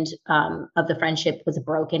mend of the friendship was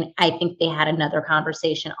broken. I think they had another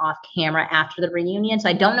conversation off camera after the reunion. So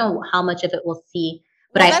I don't know how much of it we'll see,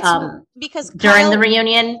 but because during the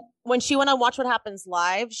reunion, when she went on Watch What Happens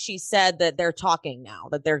Live, she said that they're talking now,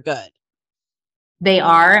 that they're good. They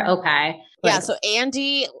are? Okay. Yeah, so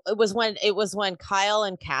Andy, it was when Kyle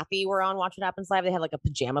and Kathy were on Watch What Happens Live. They had like a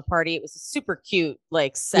pajama party. It was a super cute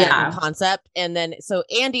like set and concept. And then so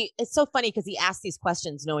Andy, it's so funny because he asked these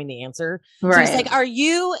questions knowing the answer. Right. So he's like, are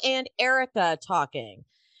you and Erica talking?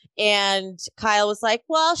 And Kyle was like,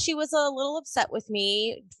 well, she was a little upset with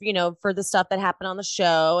me, for the stuff that happened on the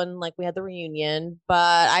show. And like, we had the reunion,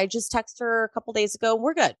 but I just texted her a couple days ago.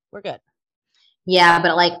 We're good. Yeah.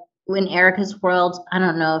 But like in Erica's world, I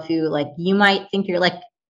don't know if you might think you're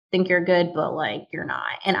good, but like, you're not.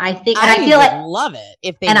 And I feel like love it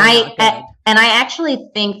if they, and I actually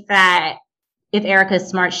think that if Erica's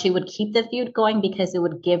smart, she would keep the feud going, because it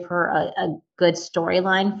would give her a good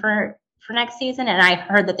storyline for next season. And I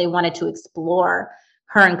heard that they wanted to explore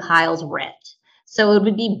her and Kyle's rift. So it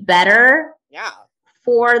would be better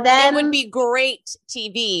for them. It would be great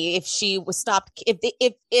TV if she was stopped.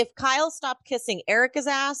 If Kyle stopped kissing Erica's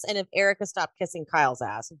ass, and if Erica stopped kissing Kyle's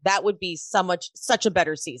ass, that would be such a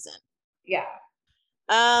better season. Yeah.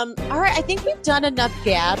 All right. I think we've done enough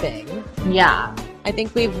gabbing. Yeah. I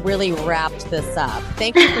think we've really wrapped this up.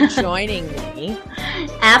 Thank you for joining me.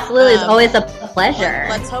 Absolutely. It's always a pleasure.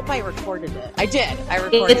 Let's hope I recorded it. I did. I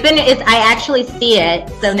recorded I actually see it.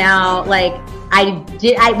 So now, like,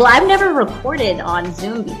 I've never recorded on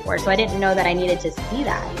Zoom before, so I didn't know that I needed to see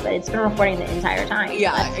that, but it's been recording the entire time.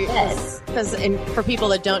 Yeah. Because for people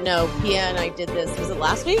that don't know, Pia and I did this, was it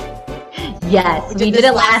last week? Yes, we did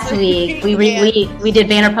it last week. We did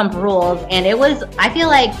Vanderpump Rules, and it was, I feel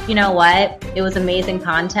like, you know what? It was amazing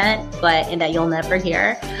content, and that you'll never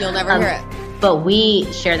hear. You'll never hear it. But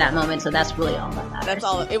we share that moment, so that's really all that matters. That's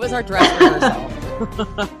all. It was our dress rehearsal.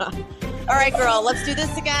 All right, girl, let's do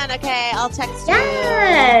this again. Okay, I'll text you.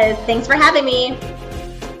 Yes, thanks for having me.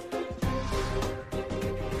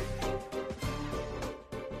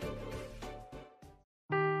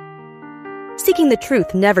 Seeking the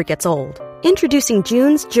truth never gets old. Introducing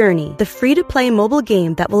June's Journey, the free-to-play mobile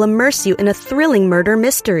game that will immerse you in a thrilling murder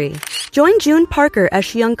mystery. Join June Parker as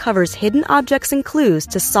she uncovers hidden objects and clues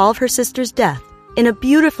to solve her sister's death in a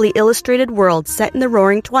beautifully illustrated world set in the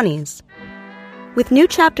Roaring '20s. With new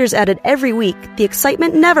chapters added every week, the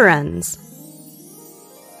excitement never ends.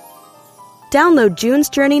 Download June's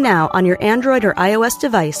Journey now on your Android or iOS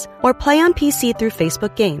device, or play on PC through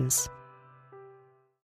Facebook Games.